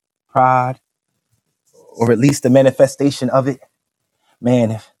pride, or at least the manifestation of it?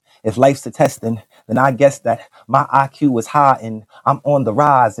 Man, if life's a testing, then I guess that my IQ is high and I'm on the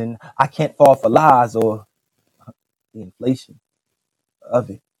rise and I can't fall for lies or the inflation of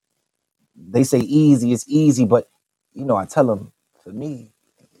it. They say easy is easy, but you know, I tell them, for me,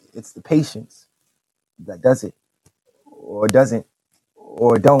 it's the patience that does it, or doesn't,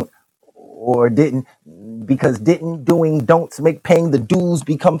 or don't, or didn't, because didn't, doing, don'ts make paying the dues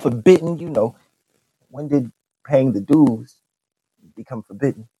become forbidden. You know, when did paying the dues become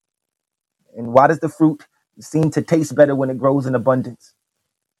forbidden? And why does the fruit seem to taste better when it grows in abundance?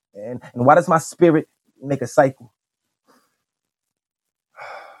 And why does my spirit make a cycle?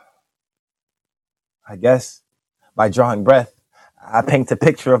 I guess by drawing breath, I paint a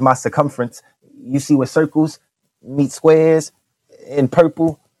picture of my circumference. You see where circles meet squares, and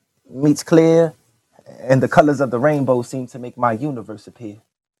purple meets clear, and the colors of the rainbow seem to make my universe appear.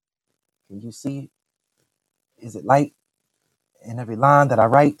 Can you see it? Is it light in every line that I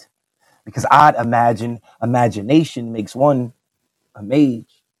write? Because I'd imagine imagination makes one a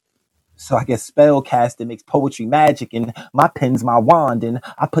mage. So I guess spell casting makes poetry magic, and my pen's my wand, and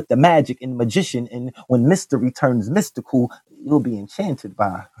I put the magic in magician. And when mystery turns mystical, you'll be enchanted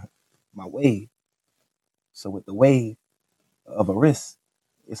by my wave. So with the wave of a wrist,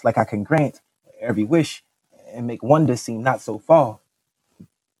 it's like I can grant every wish and make wonder seem not so far.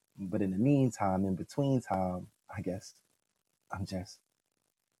 But in the meantime, in between time, I guess I'm just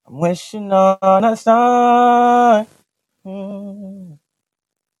I'm wishing on a star to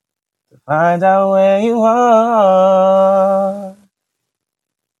find out where you are.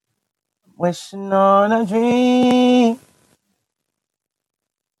 Wishing on a dream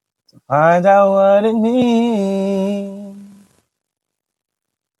to find out what it means.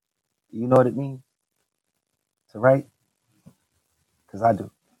 You know what it means to write? Because I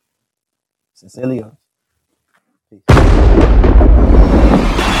do. Sincerely yours. Peace.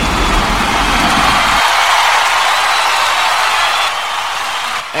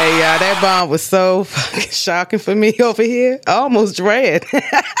 Hey, y'all, that bomb was so fucking shocking for me over here. I almost read.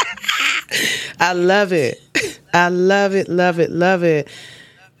 I love it. I love it, love it, love it.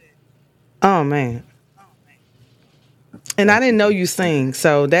 Oh, man. And I Thank didn't you. know Thank you you. Thank you. sing,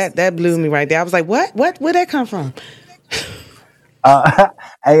 so that blew me right there. I was like, what? Where'd that come from?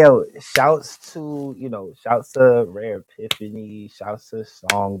 Hey yo, shouts to shouts to Rare Epiphany, shouts to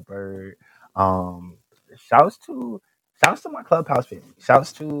Songbird, um, shouts to shouts to my Clubhouse family,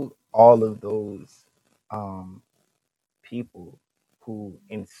 shouts to all of those um people who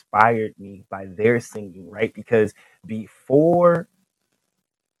inspired me by their singing, right? Because before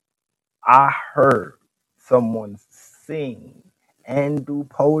I heard someone sing and do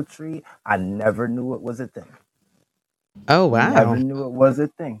poetry, I never knew it was a thing. Oh, Never wow. knew it was a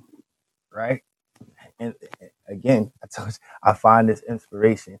thing, right? And again, I told you, I find this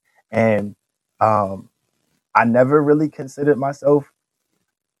inspiration, and um, I never really considered myself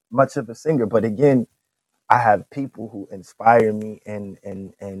much of a singer, but again, I have people who inspire me,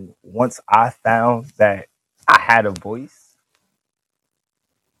 and once I found that I had a voice,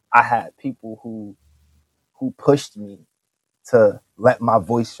 I had people who pushed me to let my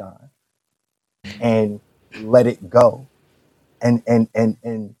voice shine and let it go and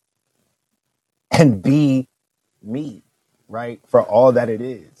and be me, right? For all that it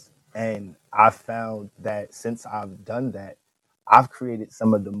is. And I found that since I've done that, I've created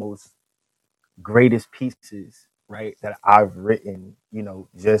some of the most greatest pieces, right, that I've written,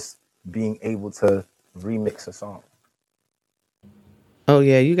 just being able to remix a song. Oh,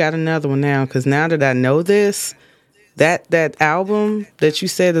 yeah, you got another one now, because now that I know this, that album that you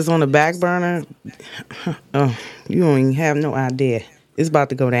said is on the back burner, oh, you don't even have no idea. It's about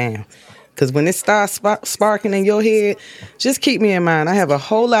to go down. Because when it starts sparking in your head, just keep me in mind. I have a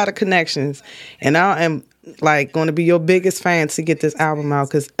whole lot of connections, and I am like going to be your biggest fan to get this album out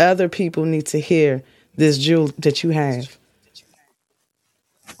because other people need to hear this jewel that you have.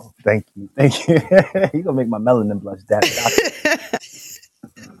 Thank you. Thank you. You're gonna make my melanin blush that got you.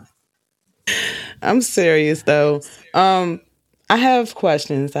 I'm serious though. Um, I have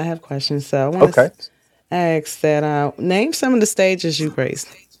questions. So I want to Okay. ask that. Name some of the stages you graced.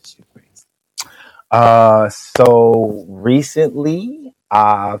 So recently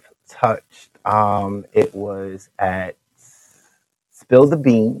I've touched it was at Spill the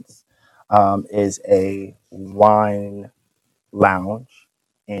Beans, is a wine lounge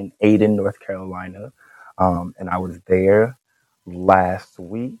in Aden, North Carolina. And I was there last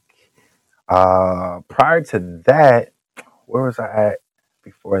week. Prior to that, where was I at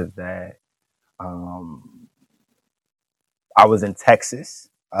before that? Um, I was in Texas.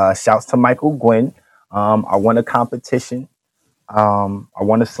 Shouts to Michael Gwynn. I won a competition. I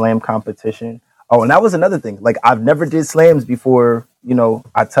won a slam competition. Oh, and that was another thing. Like I've never did slams before.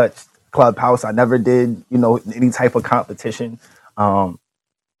 I touched Clubhouse. I never did any type of competition. Um,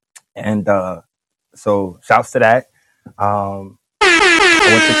 and so shouts to that. I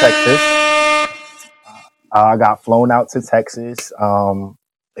went to Texas. I got flown out to Texas.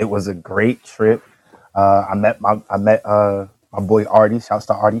 It was a great trip. I met my boy Artie. Shouts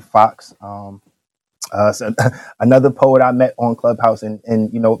to Artie Fox. So another poet I met on Clubhouse, and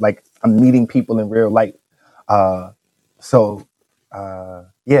like I'm meeting people in real life. So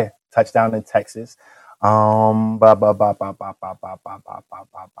yeah, touchdown in Texas. Ba ba ba ba ba ba ba ba ba ba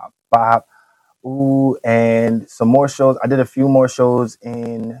ba ba ba. Ooh, and some more shows. I did a few more shows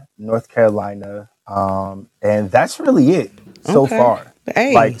in North Carolina, and that's really it so Okay. far.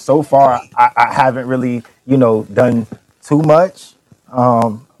 Like Hey. so far, I haven't really, done too much.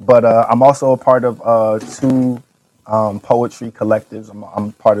 But I'm also a part of two poetry collectives.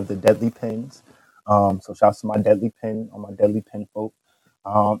 I'm part of the Deadly Pens. So shouts to my Deadly Pen on my Deadly Pen folk.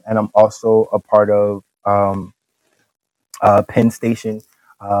 And I'm also a part of Penn Station,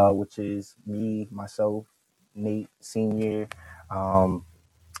 which is me, myself, Nate Senior, um,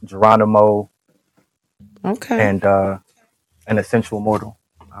 Geronimo, Okay. and an Essential Mortal.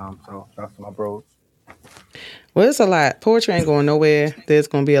 So shout out to my bros. Well, it's a lot. Poetry ain't going nowhere. There's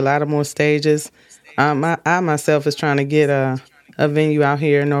going to be a lot of more stages. I myself is trying to get a venue out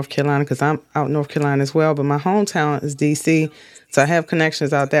here in North Carolina because I'm out in North Carolina as well. But my hometown is DC, so I have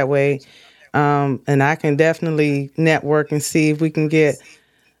connections out that way. And I can definitely network and see if we can get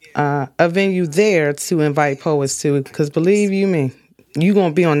a venue there to invite poets to. Because believe you me, you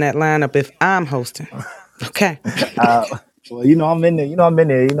gonna be on that lineup if I'm hosting. Okay. Uh, well, I'm in there. I'm in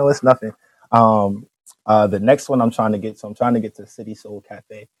there. It's nothing. Um, the next one I'm trying to get. So I'm trying to get to City Soul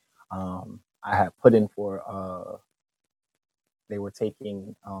Cafe. I had put in for. They were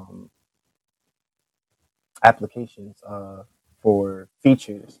taking applications for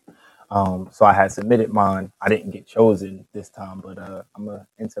features. So I had submitted mine. I didn't get chosen this time, but I'm gonna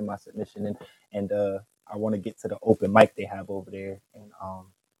enter my submission and I want to get to the open mic they have over there in,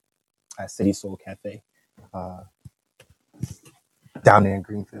 at City Soul Cafe uh, down there in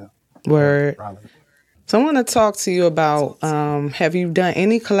Greenfield. Word. Raleigh. So I want to talk to you about have you done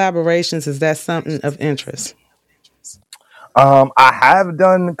any collaborations? Is that something of interest? I have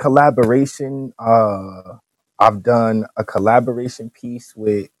done collaboration. I've done a collaboration piece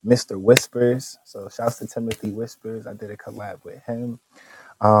with Mr. Whispers. So shouts to Timothy Whispers. I did a collab with him.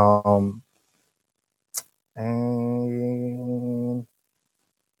 Um, and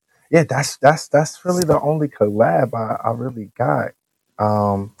yeah, that's really the only collab I really got.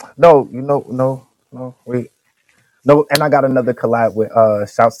 No, no, wait. No, and I got another collab with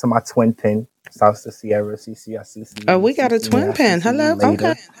shouts to my twin pin. Shouts to Sierra CC. I see Oh, you. we got a CC me. twin I see pen. you Hello. Okay.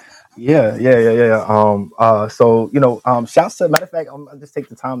 later. Yeah. So shouts to matter of fact, I'll just take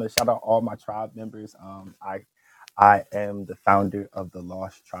the time to shout out all my tribe members. I am the founder of the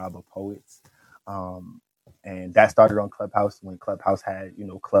Lost Tribe of Poets. And that started on Clubhouse when Clubhouse had,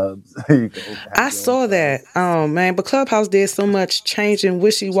 clubs. You could have I your own saw club. that. Oh man, but Clubhouse did so much changing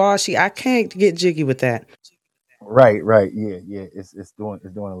wishy washy. I can't get jiggy with that. Right. Yeah. It's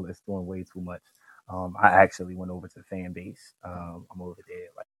doing way too much. I actually went over to fan base. I'm over there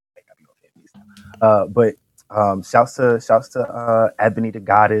like I be on fan base now. But shouts to Ebony the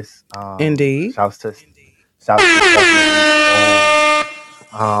Goddess. Indeed. Shouts to Stephanie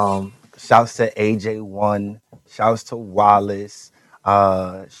shouts to AJ1. Shouts to Wallace.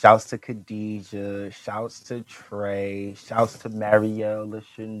 Shouts to Khadijah. Shouts to Trey. Shouts to Mariella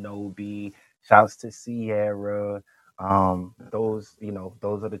Shinobi. Shouts to Sierra.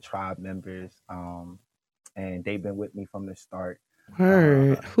 Those are the tribe members. And they've been with me from the start.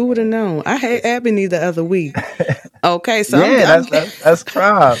 Word. Who would have And known? I had it's Ebony the other week. Okay, so yeah, I'm that's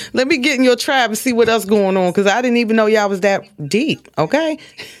tribe. let me get in your tribe and see what else going on because I didn't even know y'all was that deep. Okay.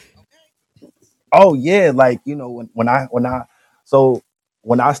 Oh yeah, like so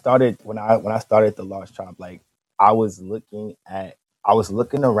when I started the Lost Tribe, like I was looking at I was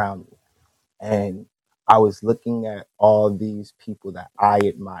looking around me and I was looking at all these people that I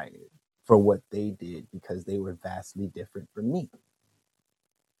admired for what they did because they were vastly different from me,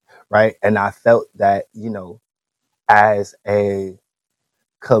 right? And I felt that, as a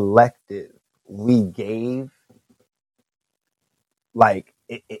collective, we gave like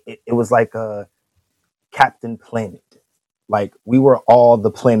it was like a Captain Planet. Like we were all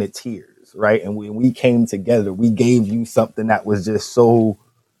the Planeteers, right? And when we came together, we gave you something that was just so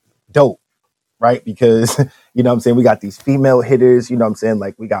dope, right? Because what I'm saying, we got these female hitters, what I'm saying?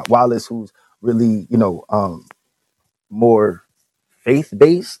 Like we got Wallace who's really, more faith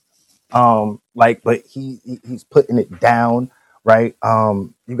based. But he's putting it down, right?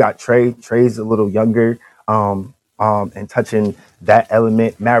 You got Trey. Trey's a little younger, and touching that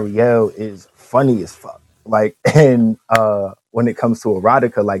element. Marielle is funny as fuck. Like, and when it comes to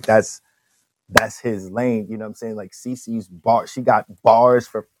erotica, like that's his lane. You know what I'm saying? Like Cece's bar, she got bars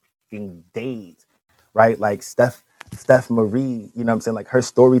for fucking days, right? Like Steph Marie, you know what I'm saying? Like her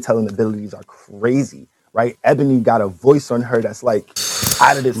storytelling abilities are crazy, right? Ebony got a voice on her that's like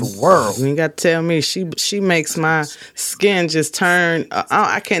out of this world. You ain't got to tell me she makes my skin just turn.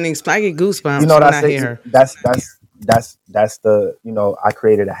 I can't even explain. I get You know goosebumps what I when I say? hear her. That's the I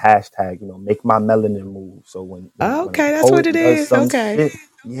created a hashtag, make my melanin move. So when a Okay, that's what poet it does is. some Okay. shit,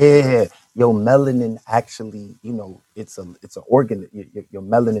 yeah, your melanin actually, it's an organ. Your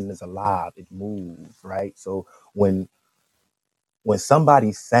melanin is alive. It moves, right? So when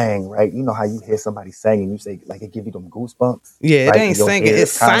somebody sang, right, you know how you hear somebody sing and you say like it give you them goosebumps, Yeah, it right? ain't And your singing. hair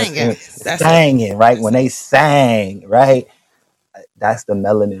It's kind of singing. That's it. singing, right? When they sang, right? that's the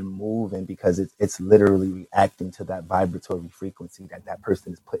melanin moving because it's literally reacting to that vibratory frequency that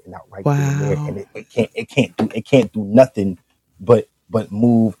person is putting out right then and there, Wow. and it can't do nothing but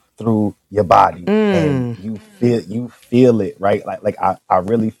move through your body, and you feel it, right? Like I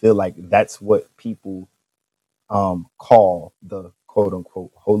really feel like that's what people call the quote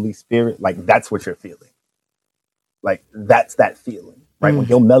unquote Holy Spirit. Like that's what you're feeling. Like that's that feeling, right? When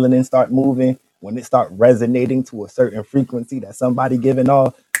your melanin start moving, when it start resonating to a certain frequency that somebody giving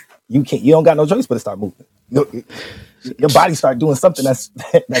off, you don't got no choice but to start moving. Your body start doing something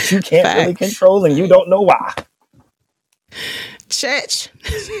that you can't really control, and you don't know why. Church.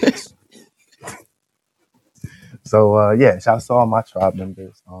 So yeah, shouts to all my tribe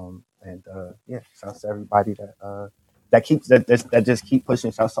members. And yeah, shouts to everybody that just keep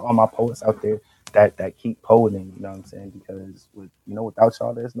pushing. Shouts to all my poets out there that keep poeting, you know what I'm saying? Because without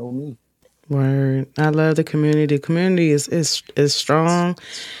y'all there's no me. Word. I love the community. The community is strong.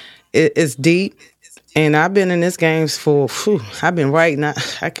 It's deep. And I've been in this game I've been writing.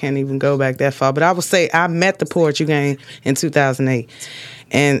 I can't even go back that far. But I would say I met the Poetry Game in 2008.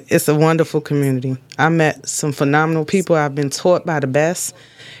 And it's a wonderful community. I met some phenomenal people. I've been taught by the best.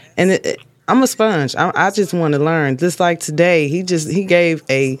 And I'm a sponge. I just want to learn. Just like today, he gave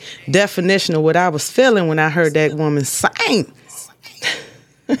a definition of what I was feeling when I heard that woman sing.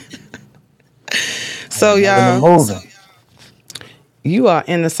 So y'all, you are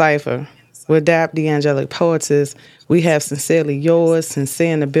in the cipher with Dap, the Angelic Poetess. We have Sincerely Yours,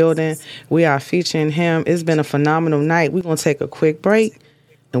 Sincere in the building. We are featuring him. It's been a phenomenal night. We're going to take a quick break,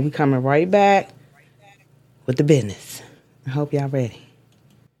 and we coming right back with the business. I hope y'all ready.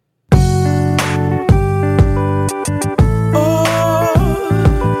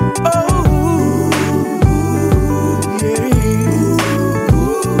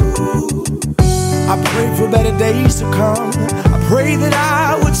 I pray for better days to come. I pray that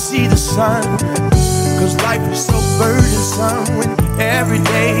I would see the sun. Cause life is so burdensome when every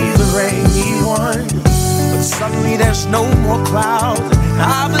day's a rainy one. But suddenly there's no more clouds.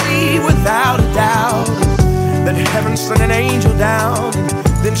 I believe without a doubt that heaven sent an angel down,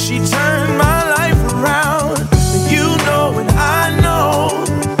 and then she turned my life around. And you know and I know,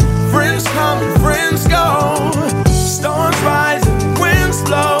 friends come and friends go, storms rise and winds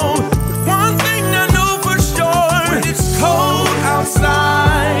blow. But one thing I know for sure, when it's cold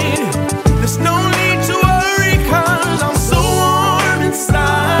outside, there's no need to worry, cause I'm so warm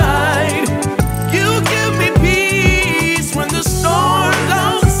inside. You give me peace when the storm's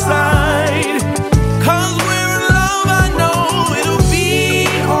outside, cause we're in love, I know it'll be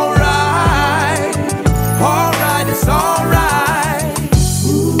alright. Alright, it's alright.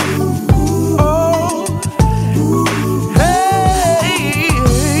 Oh, hey,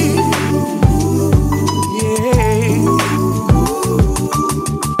 yeah.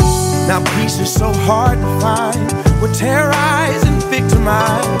 Now peace is so hard to find. We're terrorized and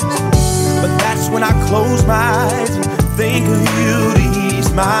victimized, but that's when I close my eyes and think of you to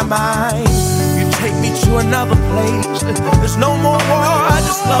ease my mind. You take me to another place. There's no more war,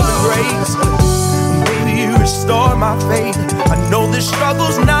 just love and grace. And baby, you restore my faith. I know this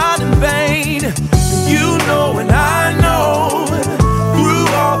struggle's not in vain. You know and I know, through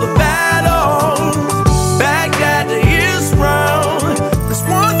all the battles, Baghdad to Israel, there's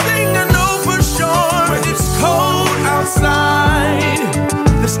one thing I know for sure. When it's cold outside,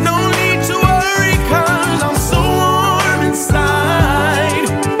 there's no need to worry, cause I'm so warm inside.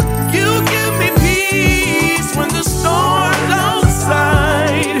 You give me peace when the storm's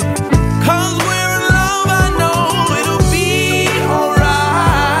outside, cause we're in love, I know it'll be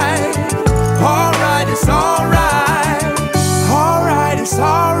alright. Alright, it's alright.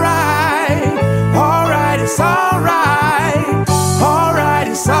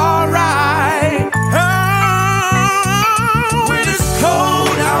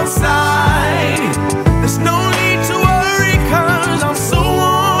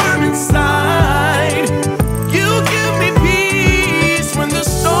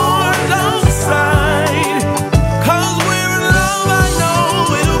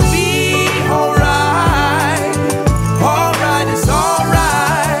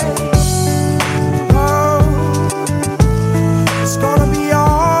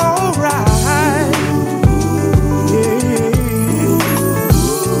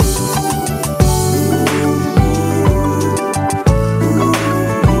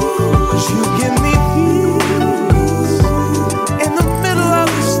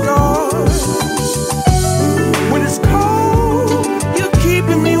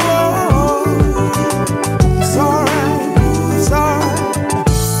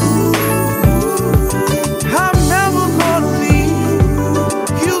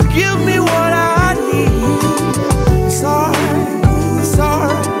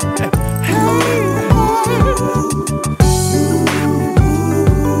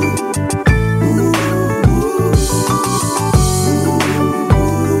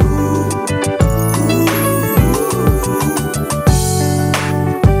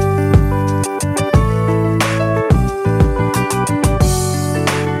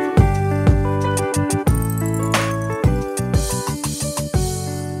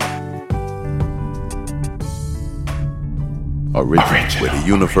 Where the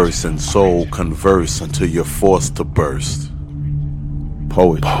universe and soul converse until you're forced to burst.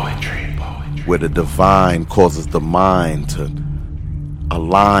 Poetry. Where the divine causes the mind to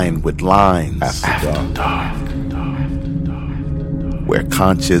align with lines after dark. Where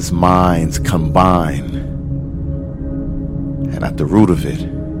conscious minds combine, and at the root of it,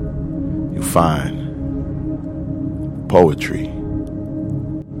 you find poetry.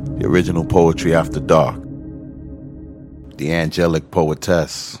 The original poetry after dark. The angelic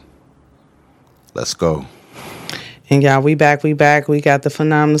poetess. Let's go. And y'all, we back. We got the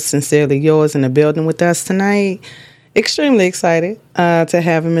phenomenal Sincerely Yours in the building with us tonight. Extremely excited to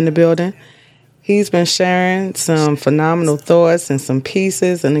have him in the building. He's been sharing some phenomenal thoughts and some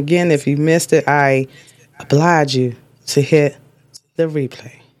pieces. And again, if you missed it, I oblige you to hit the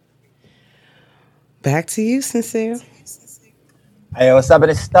replay. Back to you, Sincere. Hey, what's up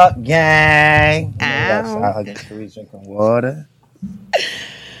with the stuck gang? That Ow. sound hugging trees, drinking water.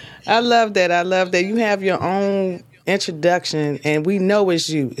 I love that. You have your own introduction, and we know it's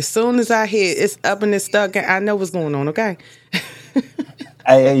you. As soon as I hear it's up and it's stuck, I know what's going on, okay?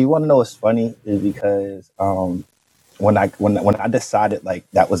 Hey, you want to know what's funny? Is because when I decided like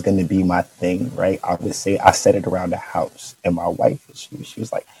that was going to be my thing, right? I said it around the house, and my wife, she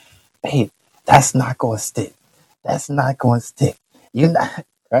was like, "Babe, that's not going to stick. That's not going to stick. You're not."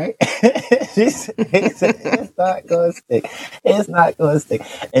 Right? She said, it's not going to stick. It's not going to stick.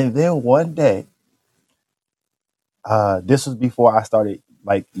 And then one day, this was before I started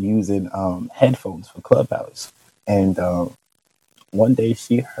like using headphones for Clubhouse. And one day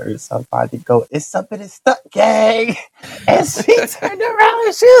she heard somebody go, "It's something that's stuck, gang." And she turned around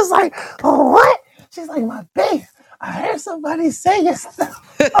and she was like, "Oh, what?" She's like, "My babe, I heard somebody say your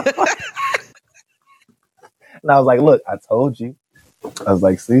stuff." And I was like, "Look, I told you." I was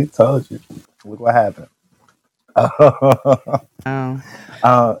like, "See, told you. Look what happened." Oh. And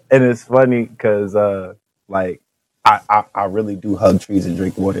it's funny because, like, I really do hug trees and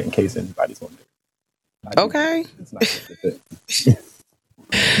drink water in case anybody's wondering. Okay. It's not just a thing.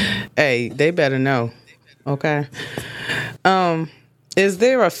 Hey, they better know. Okay. Is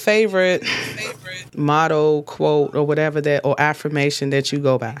there a favorite motto, quote, or whatever that, or affirmation that you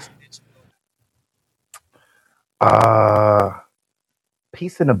go by?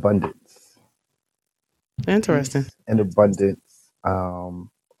 Peace and abundance. Interesting. Peace and abundance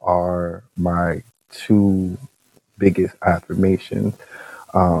are my two biggest affirmations.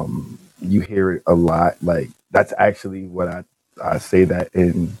 You hear it a lot. Like that's actually what I say that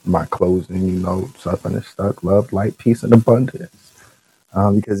in my closing. You know, suffering is stuck, love, light, peace, and abundance.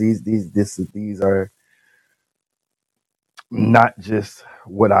 Because these are not just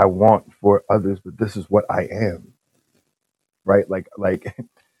what I want for others, but this is what I am. Right? Like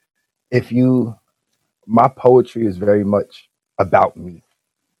if you, my poetry is very much about me.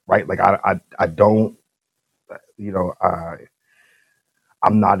 Right? Like I don't, you know,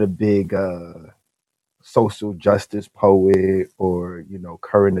 I'm not a big social justice poet or, you know,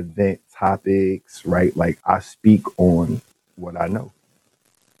 current event topics, right? Like I speak on what I know,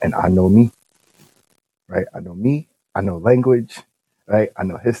 and I know me, right? I know me, I know language, right? I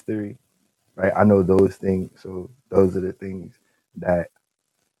know history, right? I know those things. So those are the things that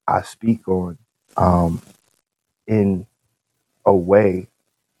I speak on in a way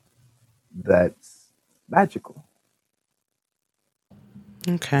that's magical.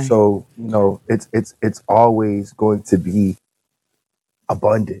 Okay. So, you know, it's always going to be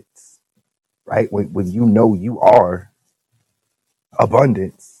abundance, right? When you know you are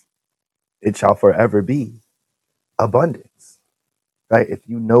abundance, it shall forever be abundance, right? If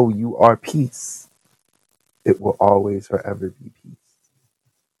you know you are peace, it will always forever be peace.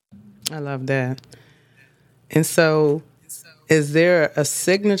 I love that. And so, is there a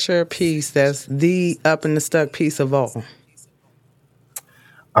signature piece that's the up and the stuck piece of all?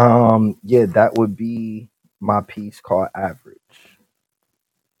 Yeah, that would be my piece called Average.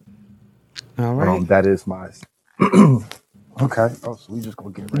 All right. That is my okay. Oh, so we just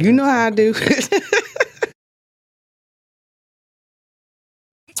gonna get right You know into how I do.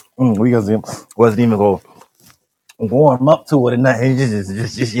 we wasn't even gonna warm up to it and nothing.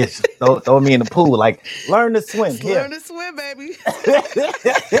 Just throw me in the pool. Like learn to swim. Here. Learn to swim, baby.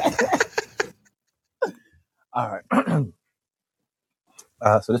 All right.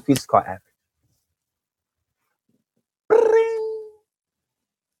 So this piece is called Average.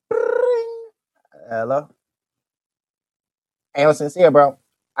 Hello. Hey, I'm sincere, bro.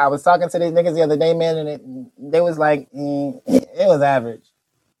 I was talking to these niggas the other day, man, and they was like, it was average.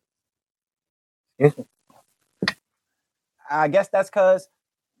 I guess that's because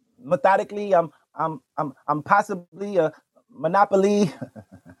methodically, I'm possibly a Monopoly,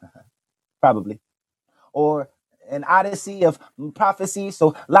 probably, or an odyssey of prophecy.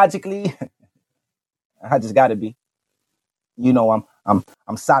 So logically, I just gotta be. I'm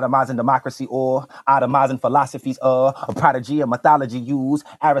sodomizing democracy or itemizing philosophies. A prodigy of mythology. Use.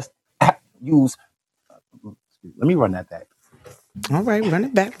 Let me run that back. All right, run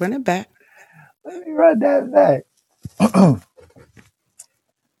it back, run it back. Let me run that back.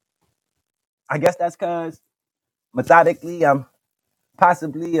 I guess that's because methodically, I'm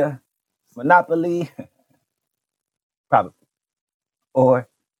possibly a monopoly, probably, or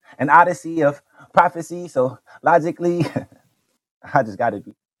an odyssey of prophecy. So logically, I just got to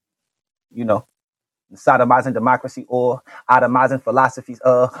be, you know, sodomizing democracy or itemizing philosophies.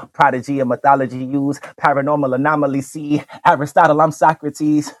 Prodigy of mythology. Use paranormal anomaly. See Aristotle. I'm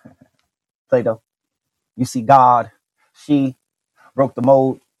Socrates. Plato. You see God. She broke the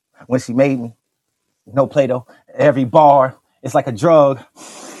mold when she made me. No Plato. Every bar is like a drug.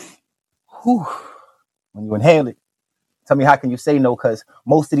 Whew. When you inhale it, tell me how can you say no? Because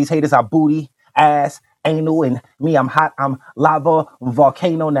most of these haters are booty, ass, anal, and me, I'm hot, I'm lava,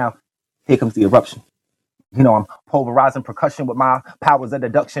 volcano. Now, here comes the eruption. I'm pulverizing percussion with my powers of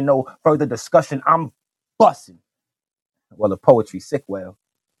deduction. No further discussion. I'm busting. Well, the poetry sick. Well,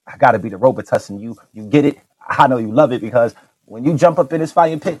 I gotta be the Robitussin. You get it. I know you love it because when you jump up in this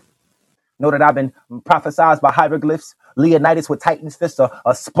fire pit, know that I've been prophesized by hieroglyphs, Leonidas with Titan's fist, a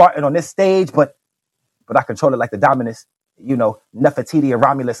Spartan on this stage, but I control it like the Dominus. Nefertiti and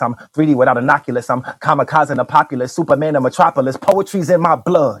Romulus. I'm 3D without an Oculus. I'm kamikaze and a populist, Superman and Metropolis. Poetry's in my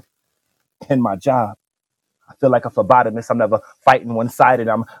blood, in my job. I feel like a phlebotomist. I'm never fighting one-sided.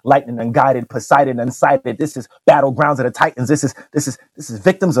 I'm lightning unguided, Poseidon unsighted. This is battlegrounds of the Titans. This is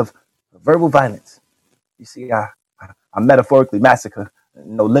victims of verbal violence. You see, I metaphorically massacre.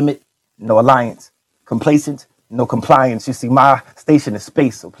 No limit, no alliance. Complacent, no compliance. You see, my station is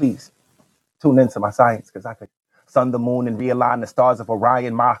space, so please tune into my science, because I could sun the moon and realign the stars of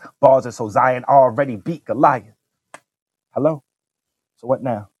Orion. My bars are so Zion already beat Goliath. Hello? So what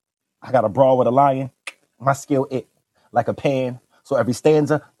now? I got a brawl with a lion. My skill it like a pan. So every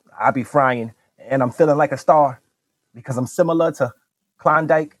stanza, I be frying. And I'm feeling like a star because I'm similar to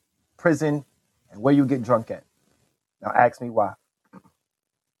Klondike, prison, and where you get drunk at. Now ask me why.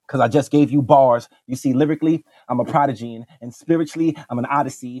 Because I just gave you bars. You see, lyrically, I'm a prodigy, and spiritually, I'm an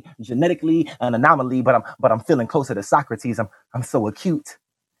odyssey. Genetically, an anomaly, but I'm feeling closer to Socrates. I'm so acute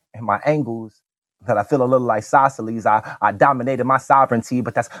in my angles that I feel a little like Isosceles. I dominated my sovereignty,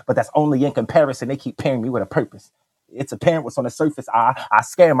 but that's only in comparison. They keep pairing me with a purpose. It's apparent what's on the surface. I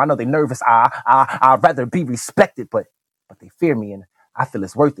scare them. I know they're nervous. I'd rather be respected, but they fear me, and I feel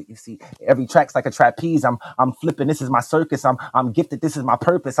it's worth it. You see, every track's like a trapeze. I'm flipping. This is my circus. I'm gifted. This is my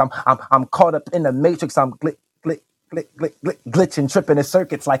purpose. I'm caught up in the matrix. I'm glitching, tripping in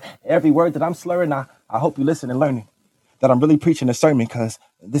circuits. Like every word that I'm slurring, I hope you listen and learning that I'm really preaching a sermon, because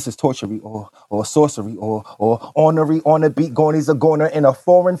this is tortury or sorcery or ornery on the beat. Gornies a goner in a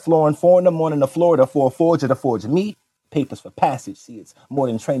foreign floor and 4 in the morning to Florida for a forger to forge me. Papers for passage. See, it's more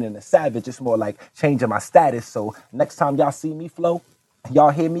than training a savage. It's more like changing my status. So next time y'all see me flow, y'all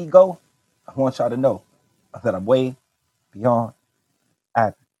hear me go, I want y'all to know that I'm way beyond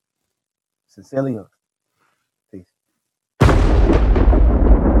average. Sincerely yours. Peace.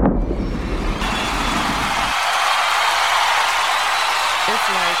 It's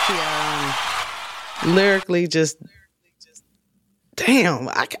like lyrically just, damn,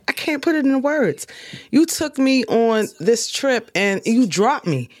 I can't put it in words. You took me on this trip and you dropped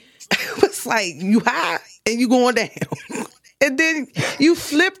me. It was like you high and you going down. And then you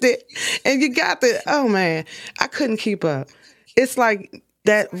flipped it and you got oh man, I couldn't keep up. It's like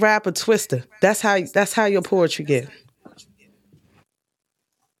that rapper Twister. That's how your poetry get.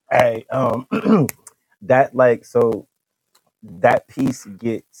 Hey, that piece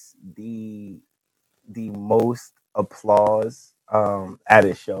gets the most applause at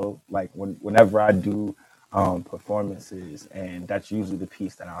a show. Like whenever I do performances, and that's usually the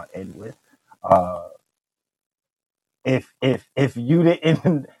piece that I'll end with. If you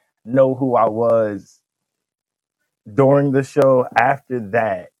didn't know who I was during the show, after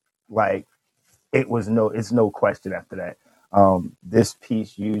that, like it's no question after that. This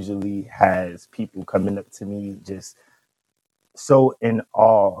piece usually has people coming up to me just so in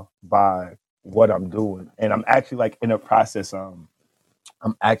awe by what I'm doing. And I'm actually like in a process. I'm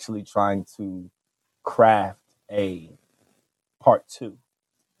actually trying to craft a part 2.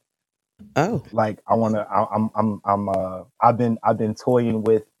 Oh. Like I've been toying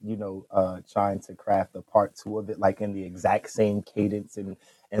with, trying to craft a part 2 of it, like in the exact same cadence,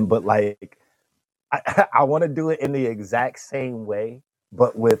 and but like I want to do it in the exact same way,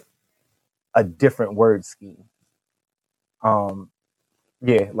 but with a different word scheme. Um,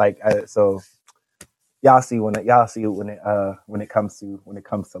 yeah, like so y'all see it when it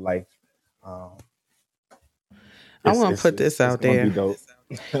comes to life. Um, I want to put this it's out gonna be there. dope.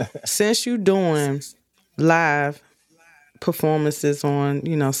 Since you doing live performances on,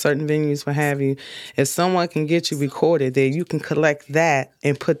 certain venues, what have you, if someone can get you recorded there, you can collect that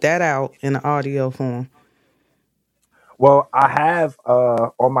and put that out in an audio form. Well, I have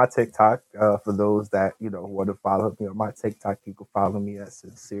on my TikTok, for those that want to follow me on my TikTok, you can follow me at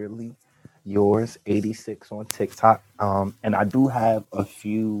sincerely yours 86 on TikTok. And I do have a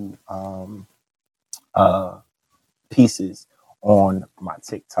few uh pieces on my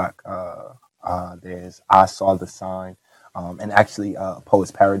TikTok. There's I Saw the Sign, and actually,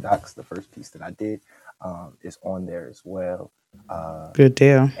 Poet's Paradox, the first piece that I did, is on there as well. Good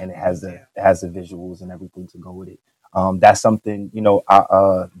deal. And it has the visuals and everything to go with it. That's something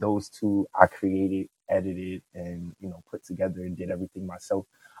those two I created, edited, and put together and did everything myself.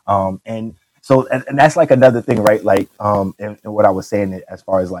 And so and that's like another thing, right? Like and what I was saying as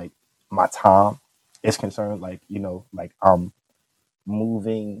far as like my time is concerned, like like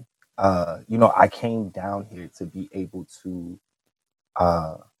moving. I came down here to be able to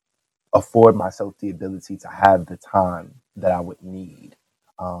uh afford myself the ability to have the time that I would need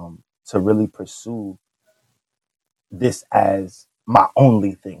to really pursue this as my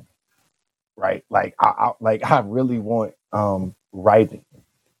only thing, right? Like I really want writing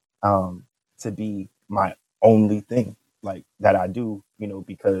to be my only thing, like that I do,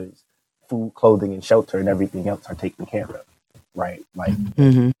 because food, clothing, and shelter and everything else are taken care of, right? Like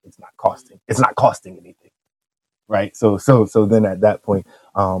Mm-hmm. it's not costing anything, right? So then at that point,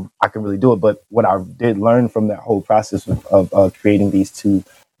 I can really do it. But what I did learn from that whole process of creating these two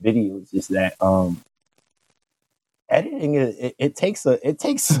videos is that editing it takes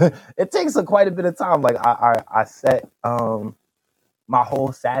it takes a quite a bit of time. Like I set my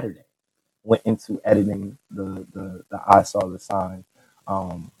whole Saturday went into editing the I Saw the Sign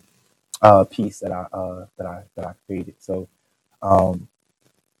um piece that I created. So um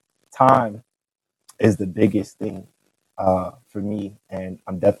time is the biggest thing for me, and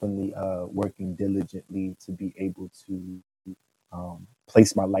I'm definitely working diligently to be able to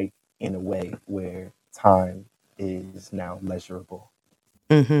place my life in a way where time is now measurable.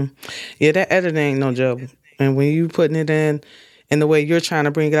 Mm-hmm. Yeah, that editing ain't no joke. And when you putting it in the way you're trying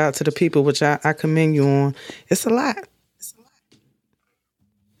to bring it out to the people, which I commend you on, it's a lot.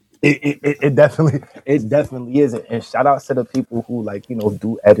 It definitely is, and shout out to the people who like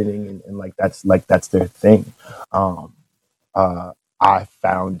do editing and like that's their thing. Um, I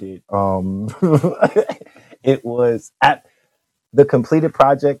found it. It was at the completed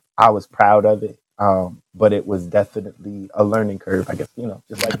project. I was proud of it, but it was definitely a learning curve. I guess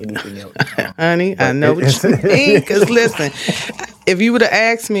just like anything else. Honey, I But know what you mean. Because listen, if you would have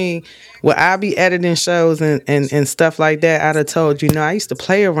asked me, would I be editing shows and stuff like that, I'd have told you, no, I used to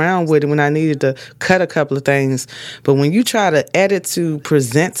play around with it when I needed to cut a couple of things. But when you try to edit to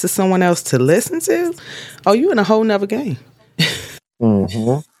present to someone else to listen to, oh, you in a whole nother game.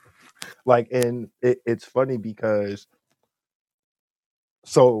 hmm like, and it's funny because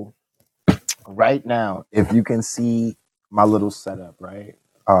so right now, if you can see my little setup, right?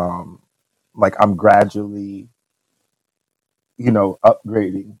 Like I'm gradually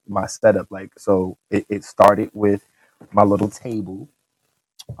upgrading my setup. Like, so it started with my little table.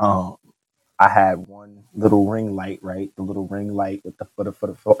 Um, I had one little ring light, right? The little ring light with the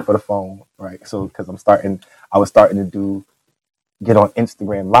for the phone, right? So because I was starting to get on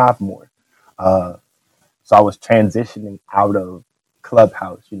Instagram Live more. Uh, so I was transitioning out of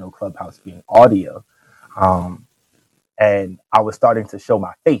Clubhouse, Clubhouse being audio, um, and I was starting to show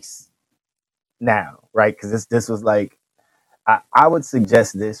my face now, right? Because this was like I would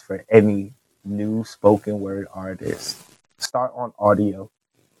suggest this for any new spoken word artist. Start on audio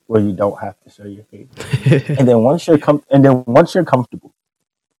where you don't have to show your face. And then once you're comfortable,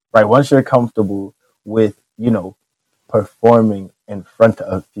 right? Once you're comfortable with, performing in front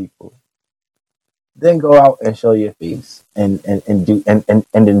of people, then go out and show your face and do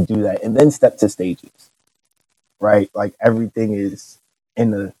and then do that. And then step to stages, right? Like everything is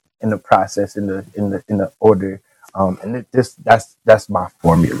in the process, in the order. And that's my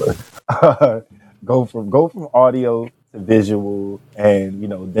formula. Go from audio to visual, and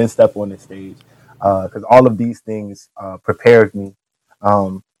then step on the stage, because all of these things prepared me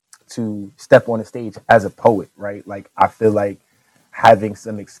to step on the stage as a poet, right? Like I feel like having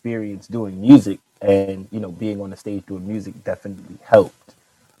some experience doing music and being on the stage doing music definitely helped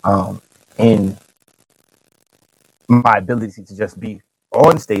in my ability to just be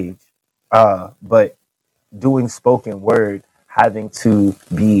on stage, but doing spoken word, having to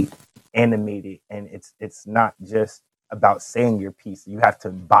be animated, and it's not just about saying your piece. You have to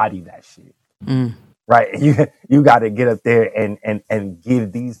embody that shit, right? You got to get up there and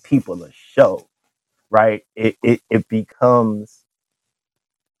give these people a show, right? It becomes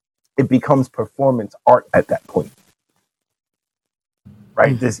performance art at that point,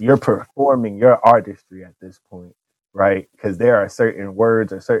 right? You're performing your artistry at this point, right? Because there are certain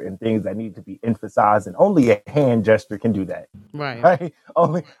words or certain things that need to be emphasized, and only a hand gesture can do that, right?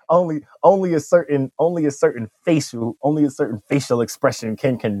 Only a certain facial expression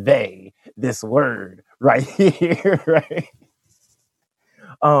can convey this word right here, right?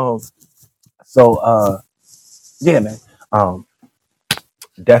 Um. So, yeah, man. Um.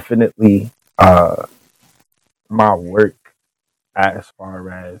 Definitely. My work as far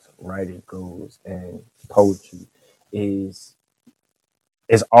as writing goes and poetry is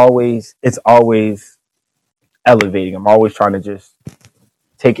it's always elevating. I'm always trying to just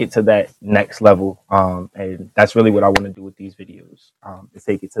take it to that next level. And that's really what I want to do with these videos. Is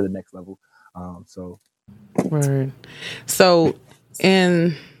take it to the next level. So Word. So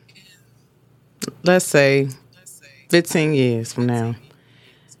in, let's say, 15 years from now,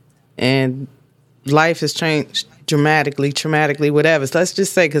 and life has changed dramatically, traumatically, whatever. So let's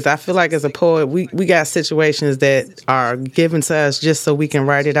just say, because I feel like as a poet, we got situations that are given to us just so we can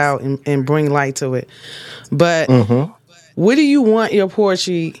write it out and bring light to it. But what do you want your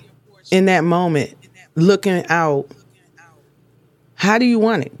poetry in that moment, looking out? How do you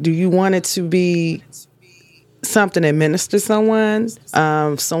want it? Do you want it to be something that ministers someone,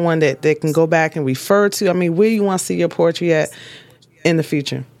 someone that they can go back and refer to? I mean, where do you want to see your poetry at in the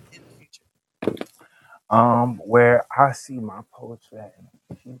future? where I see my poetry at in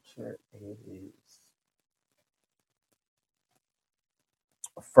the future is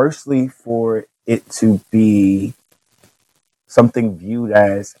firstly for it to be something viewed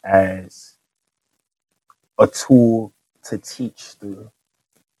as a tool to teach through,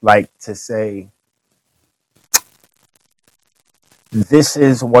 like to say this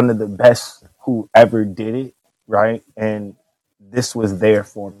is one of the best who ever did it, right? And this was their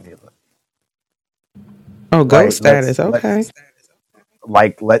formula, Oh, gold right? status. Okay.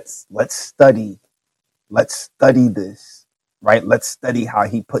 Let's study this, right? Let's study how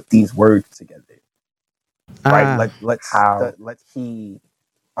he put these words together, right? Let he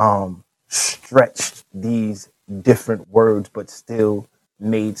stretched these different words but still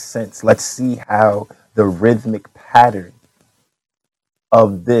made sense. Let's see how the rhythmic pattern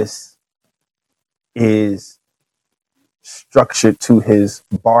of this is structured to his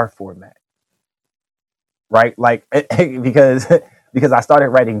bar format, right? Like because I started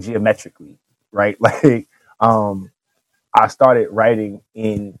writing geometrically, right? Like I started writing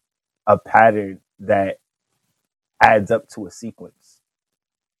in a pattern that adds up to a sequence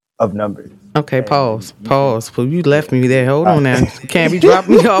of numbers. Okay, pause. And Pause. Well, you left me there. Hold on now. You can't be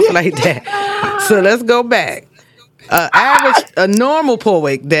dropping me off like that. So let's go back. A normal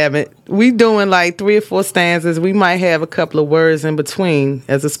poet, damn it. We doing like 3 or 4 stanzas. We might have a couple of words in between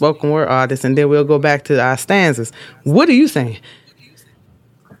as a spoken word artist, and then we'll go back to our stanzas. What are you saying?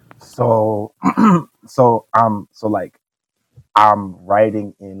 so like I'm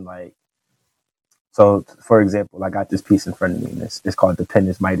writing in like, so for example, I got this piece in front of me and it's called "The Pen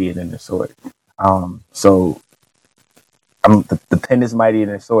is Mightier Than the Sword." So the pen is mightier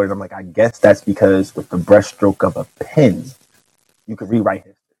than the sword. And I'm like, I guess that's because with the brushstroke of a pen, you could rewrite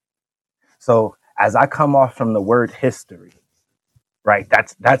history. So as I come off from the word history, right,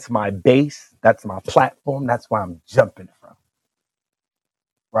 that's my base, that's my platform, that's where I'm jumping from,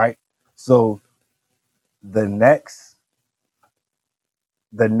 right? So the next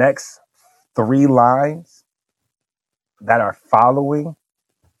 3 lines that are following,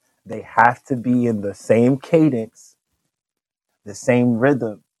 they have to be in the same cadence, the same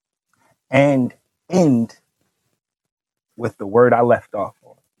rhythm, and end with the word I left off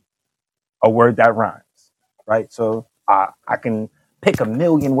on, a word that rhymes, right? So I can pick a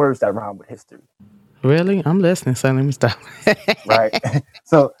million words that rhyme with history, Really? I'm listening, so let me stop. right?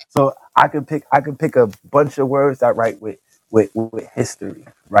 so I could pick a bunch of words that write with history,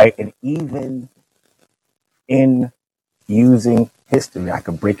 right? And even in using history, I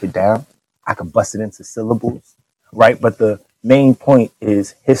could break it down, I could bust it into syllables, right? But the main point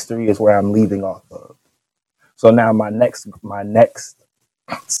is history is where I'm leaving off of. So now my next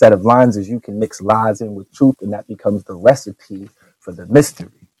set of lines is you can mix lies in with truth, and that becomes the recipe for the mystery,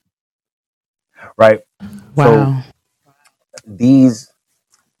 right? Wow. So these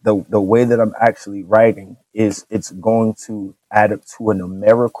the way that I'm actually writing is it's going to add up to a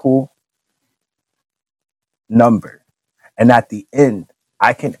numerical number. And at the end,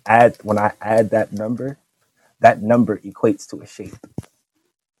 I can add, when I add that number equates to a shape.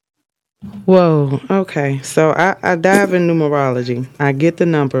 Whoa. Okay. So I dive in numerology. I get the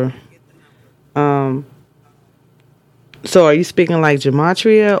number. Um. So are you speaking like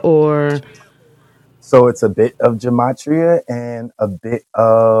gematria or? So it's a bit of gematria and a bit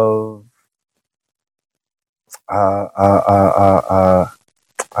of uh uh uh uh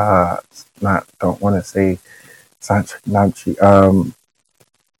uh, not don't want to say not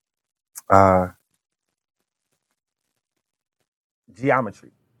uh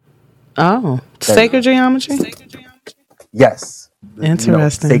geometry. Oh, There you sacred go. geometry. Yes,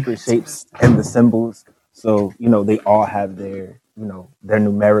 Interesting. sacred shapes and the symbols. So they all have their their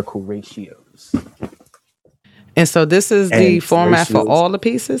numerical ratios And so this is the and format for ratios. all the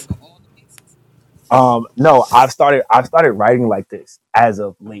pieces. No, I've started writing like this as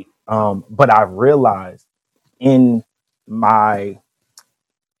of late. But I realized in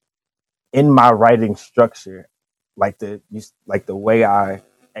my writing structure, like the way I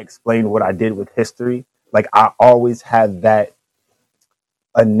explain what I did with history, like I always had that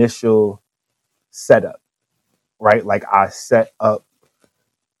initial setup, right? Like I set up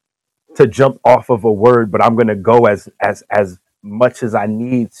to jump off of a word, but I'm gonna go as much as I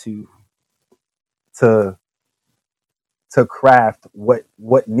need to to craft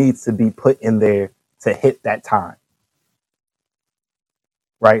what needs to be put in there to hit that time,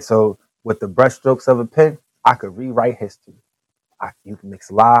 right? So with the brushstrokes of a pen, I could rewrite history. You can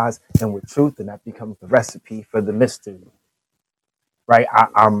mix lies and with truth, and that becomes the recipe for the mystery, right?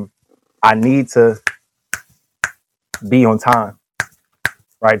 I need to be on time,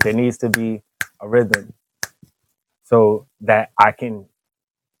 right? There needs to be a rhythm so that I can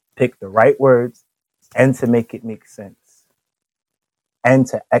pick the right words and to make it make sense and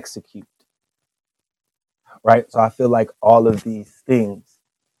to execute, right? So I feel like all of these things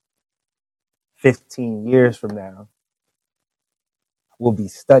 15 years from now will be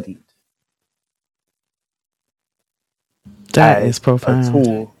studied That is as a profound.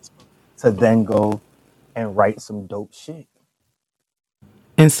 tool to then go and write some dope shit.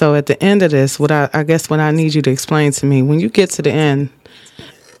 And so at the end of this, I guess what I need you to explain to me, when you get to the end,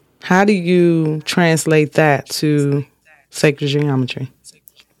 how do you translate that to sacred geometry?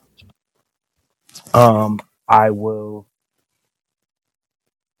 I will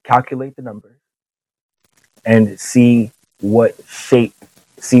calculate the number and see what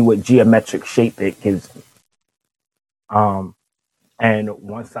geometric shape it gives me. And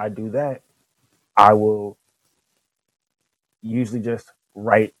once I do that, I will usually just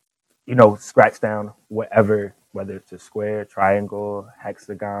write, scratch down whatever, whether it's a square, triangle,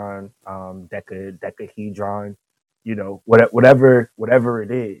 hexagon, decahedron, whatever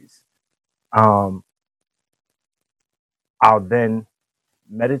it is. I'll then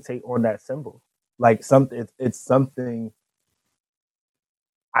meditate on that symbol. Like something, it's something.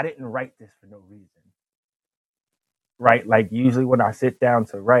 I didn't write this for no reason, right? Like usually when I sit down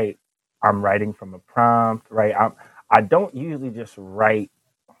to write, I'm writing from a prompt, right? I don't usually just write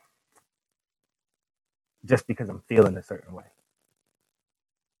just because I'm feeling a certain way,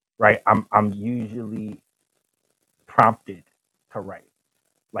 right? I'm usually prompted to write,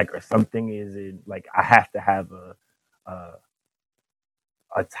 like, or something is in, like, I have to have a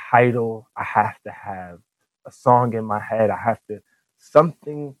a title, I have to have a song in my head,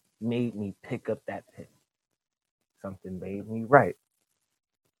 something made me pick up that pen, something made me write.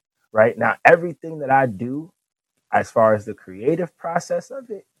 Right now, everything that I do, as far as the creative process of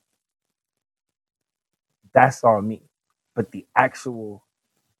it, that's on me. But the actual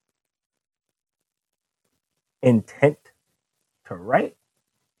intent to write,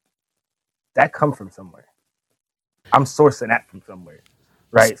 that come from somewhere. I'm sourcing that from somewhere,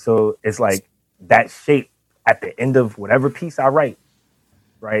 right? So it's like that shape at the end of whatever piece I write,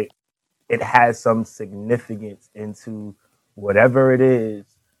 right? It has some significance into whatever it is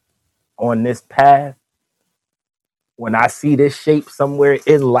on this path. When I see this shape somewhere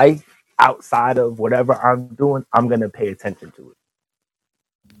in life outside of whatever I'm doing, I'm going to pay attention to it.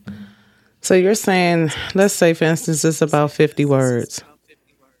 So you're saying, let's say, for instance, it's about 50 words.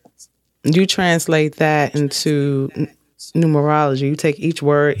 You translate that into numerology. You take each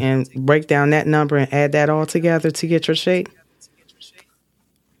word and break down that number and add that all together to get your shape.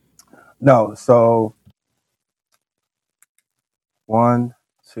 No, so 1,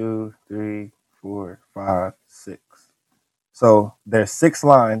 2, 3, 4, 5, 6. So there's 6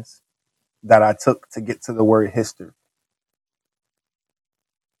 lines that I took to get to the word history.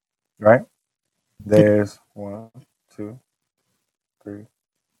 right? There's 1, 2, 3.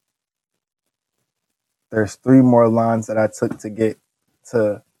 There's 3 more lines that I took to get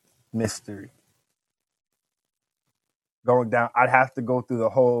to mystery. Going down, I'd have to go through the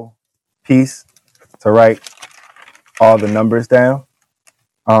whole piece to write all the numbers down.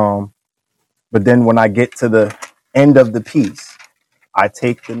 But then when I get to the end of the piece, I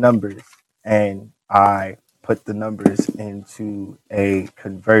take the numbers and I put the numbers into a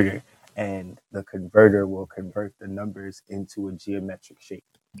converter, and the converter will convert the numbers into a geometric shape.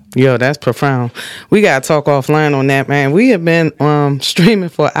 Yo, that's profound. We gotta talk offline on that, man. We have been streaming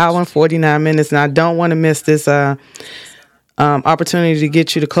for an hour and 49 minutes, and I don't want to miss this opportunity to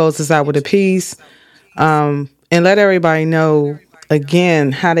get you to close us out with a piece, and let everybody know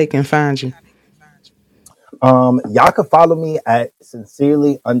again how they can find you. Y'all can follow me at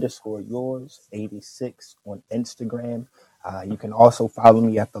sincerely_yours86 on Instagram. You can also follow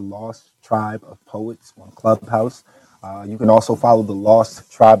me at the Lost Tribe of Poets on Clubhouse. You can also follow the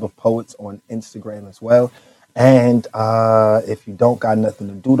Lost Tribe of Poets on Instagram as well. And if you don't got nothing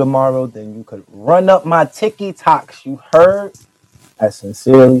to do tomorrow, then you could run up my TikToks. You heard? At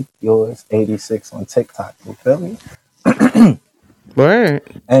Sincerely Yours 86 on TikTok. You feel me?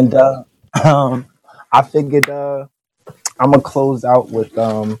 Word. And I figured I'm gonna close out with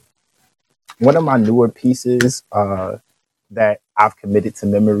one of my newer pieces that I've committed to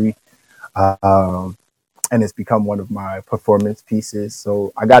memory, and it's become one of my performance pieces.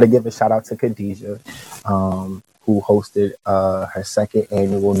 So I got to give a shout out to Khadijah, who hosted her second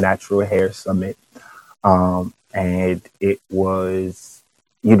annual Natural Hair Summit, and it was,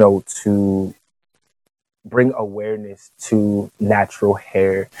 to bring awareness to natural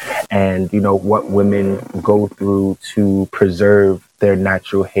hair and what women go through to preserve their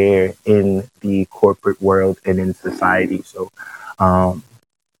natural hair in the corporate world and in society. So I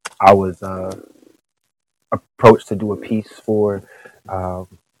was approached to do a piece for the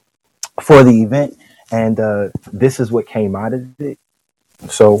event, and this is what came out of it.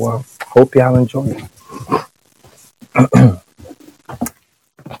 So hope y'all enjoy it.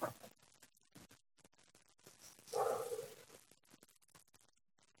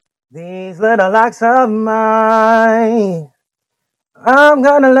 These little locks of mine, I'm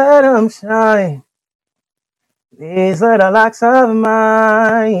gonna let them shine. These little locks of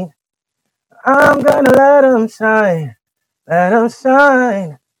mine, I'm gonna let them shine. Let them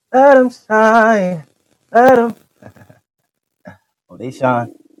shine. Let them shine. Let them. Oh, they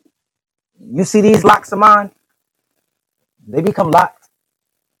shine. You see these locks of mine? They become locked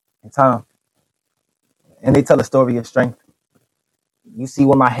in time. And they tell a story of strength. You see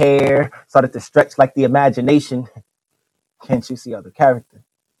when my hair started to stretch like the imagination. Can't you see other character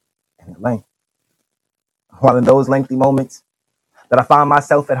and the length? While in those lengthy moments that I find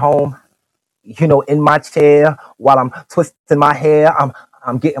myself at home, in my chair while I'm twisting my hair,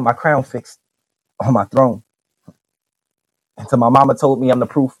 I'm getting my crown fixed on my throne. Until my mama told me I'm the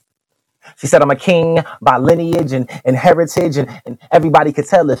proof. She said I'm a king by lineage and heritage, and everybody could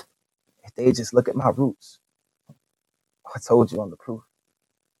tell if they just look at my roots. I told you I'm the proof.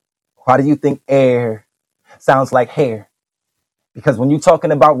 Why do you think air sounds like hair? Because when you're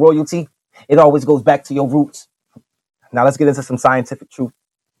talking about royalty, it always goes back to your roots. Now let's get into some scientific truth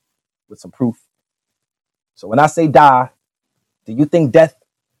with some proof. So when I say die, do you think death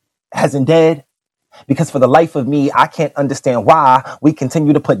as in dead? Because for the life of me, I can't understand why we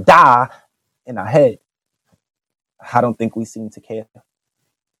continue to put die in our head. I don't think we seem to care.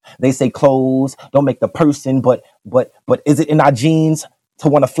 They say clothes don't make the person, but is it in our genes to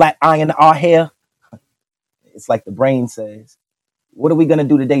want to flat iron our hair? It's like the brain says, what are we going to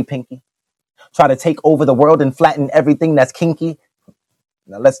do today, Pinky? Try to take over the world and flatten everything that's kinky?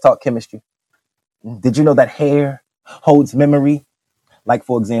 Now let's talk chemistry. Did you know that hair holds memory? Like,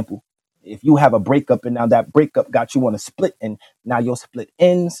 for example, if you have a breakup and now that breakup got you on a split and now your split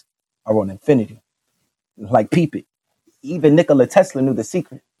ends are on infinity. Like, peep it. Even Nikola Tesla knew the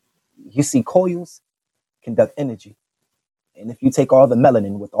secret. You see, coils conduct energy. And if you take all the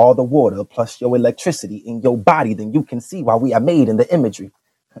melanin with all the water plus your electricity in your body, then you can see why we are made in the imagery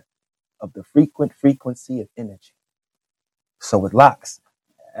of the frequency of energy. So with locks,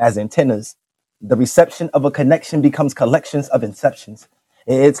 as antennas, the reception of a connection becomes collections of inceptions.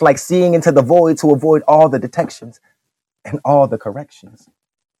 It's like seeing into the void to avoid all the detections and all the corrections,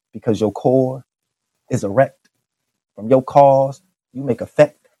 because your core is erect. From your cause, you make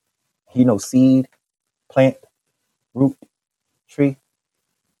effect. Seed, plant, root, tree,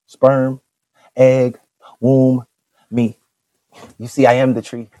 sperm, egg, womb, me. You see, I am the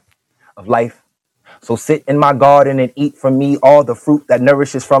tree of life, So sit in my garden and eat from me all the fruit that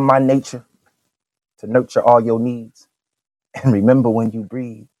nourishes from my nature to nurture all your needs. And remember when you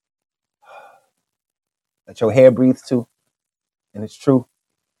breathe, that your hair breathes too. And it's true.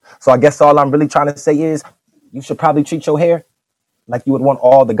 So I guess all I'm really trying to say is you should probably treat your hair like you would want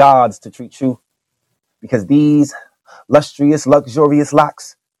all the gods to treat you. Because these lustrous, luxurious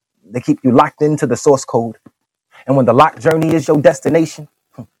locks, they keep you locked into the source code. And when the lock journey is your destination,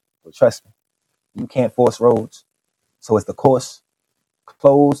 well, trust me, you can't force roads. So is the course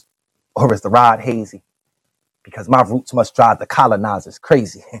closed or is the ride hazy? Because my roots must drive the colonizers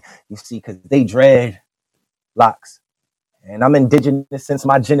crazy. You see, because they dread locks. And I'm indigenous since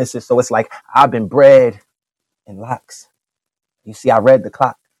my genesis. So it's like I've been bred in locks. You see, I read the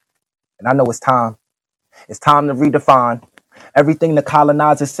clock. And I know it's time. It's time to redefine. Everything the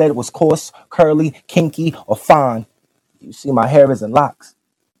colonizers said was coarse, curly, kinky, or fine. You see, my hair is in locks.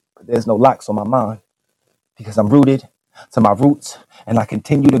 But there's no locks on my mind. Because I'm rooted to my roots. And I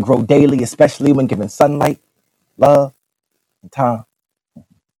continue to grow daily, especially when given sunlight, love, and time.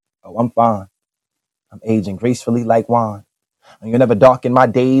 Oh, I'm fine. I'm aging gracefully like wine. And you'll never darken my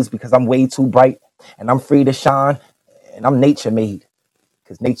days because I'm way too bright. And I'm free to shine. And I'm nature made.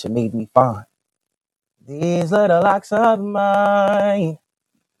 Because nature made me fine. These little locks of mine.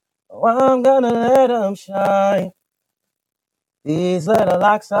 Oh, I'm gonna let them shine. These little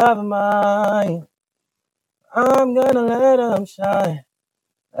locks of mine. I'm gonna let them shine.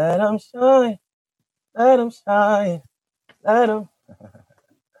 Let them shine. Let them shine. Let them.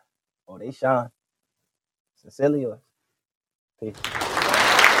 Oh, they shine. Sincerely yours. Peace.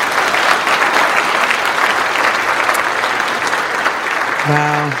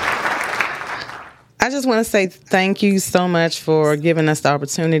 Wow. I just want to say thank you so much for giving us the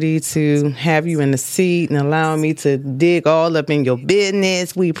opportunity to have you in the seat and allowing me to dig all up in your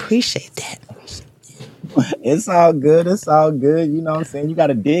business. We appreciate that. It's all good. It's all good. You know what I'm saying? You got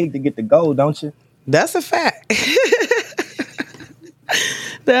to dig to get the gold, don't you? That's a fact.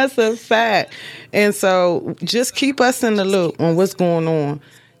 That's a fact. And so just keep us in the loop on what's going on,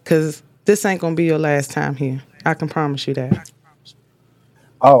 because this ain't going to be your last time here. I can promise you that.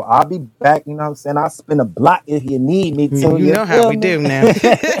 Oh, I'll be back. You know what I'm saying? I'll spin a block if you need me to. You know how we do now.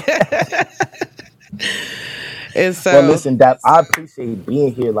 And so, well, listen, Dap, I appreciate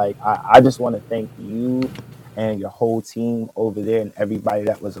being here. Like, I just want to thank you and your whole team over there and everybody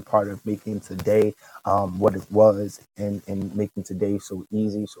that was a part of making today what it was and making today so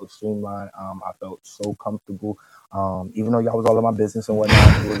easy, so streamlined. I felt so comfortable. Even though y'all was all in my business and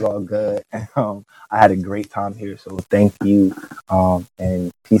whatnot, it was all good. I had a great time here. So thank you.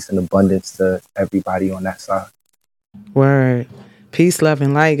 And peace and abundance to everybody on that side. Word. Peace, love,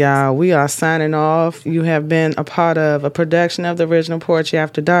 and light, y'all. We are signing off. You have been a part of a production of the original Poetry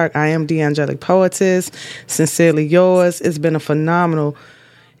After Dark. I am the Angelic Poetess. Sincerely yours. It's been a phenomenal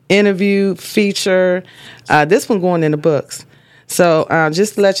interview, feature. This one going in the books. So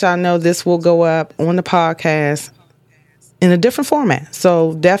just to let y'all know, this will go up on the podcast in a different format.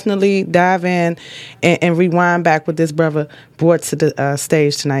 So definitely dive in and rewind back what this brother brought to the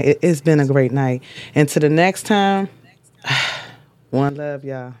stage tonight. It's been a great night. And to the next time, one love,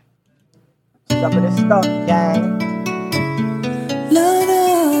 y'all. Stop it, stop, gang. La,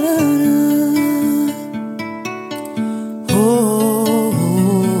 la, la, la. Oh,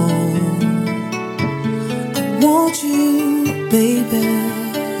 I want you, baby.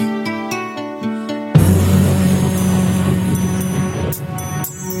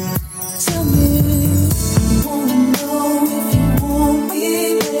 Tell me, you wanna know if you want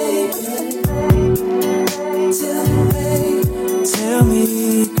me, baby. Tell me,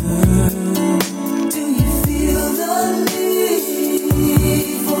 girl, do you feel the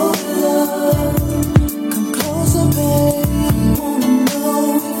need for love? Come closer, babe. Wanna know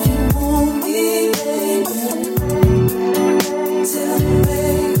if you want me, baby.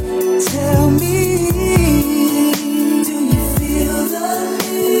 Tell me, do you feel the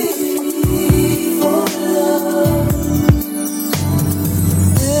need for love?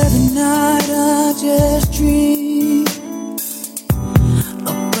 Every night I just dream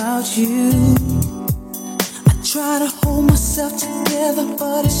about you. I try to hold myself together,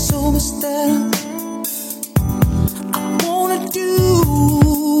 but it's so much that I wanna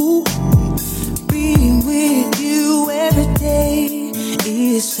do. Being with you every day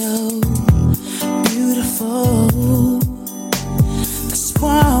is so beautiful. That's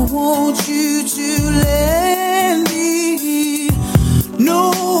why I want you to let me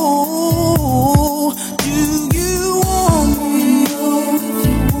know. Do you want me? If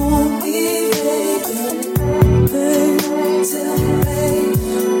you want me, baby, tell me,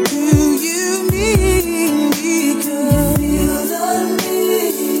 do you need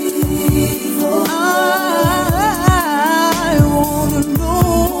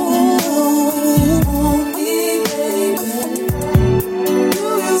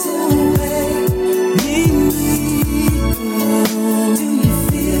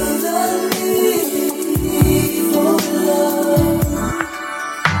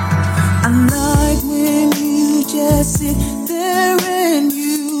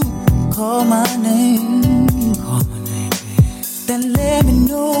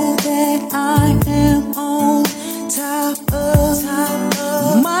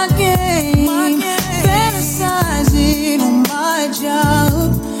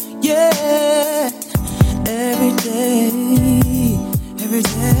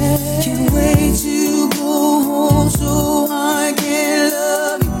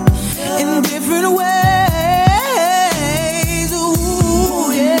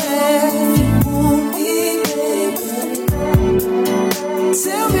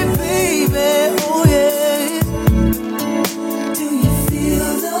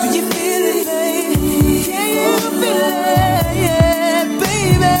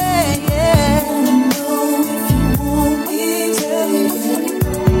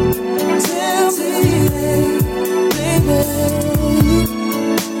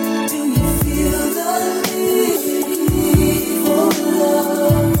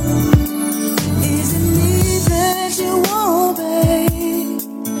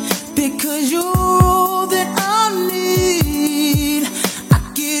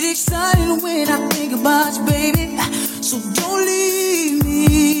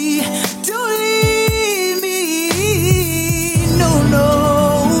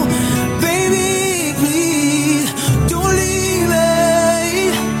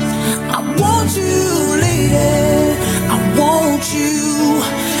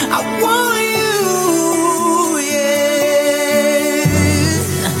want you, yeah.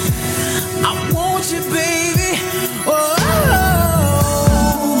 I want you, baby. Oh,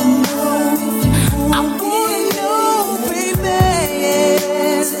 I wanna know, baby.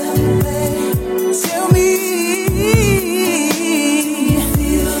 Tell me, can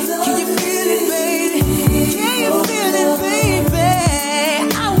you feel it, baby? Can you feel it, baby?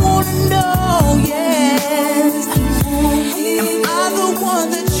 I wanna know, yes. Am I the one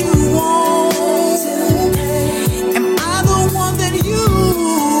that you want? Am I the one that you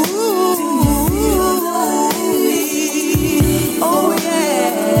need? Oh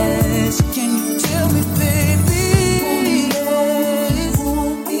yes. Can you tell me, baby?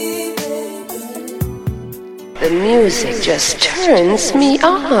 The music just turns me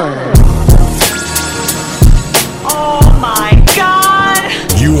on. Oh my God!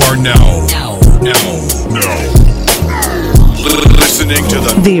 You are now listening to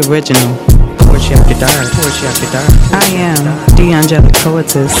The original Poetry After Dark. Poetry After Dark. I am the angelic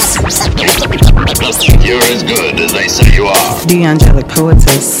poetess. You're as good as they say you are. The angelic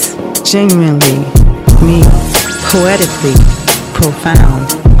poetess. Genuinely me. Poetically profound.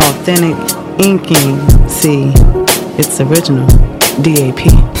 Authentic inking. See, it's original. DAP.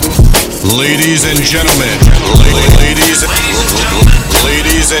 Ladies and gentlemen,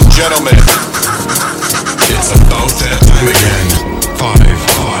 ladies and gentlemen, it's about that time again. 5,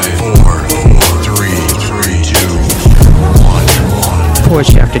 4, 3, 2, 1.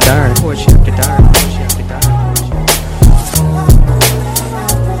 Poetry After Dark. Poetry After Dark.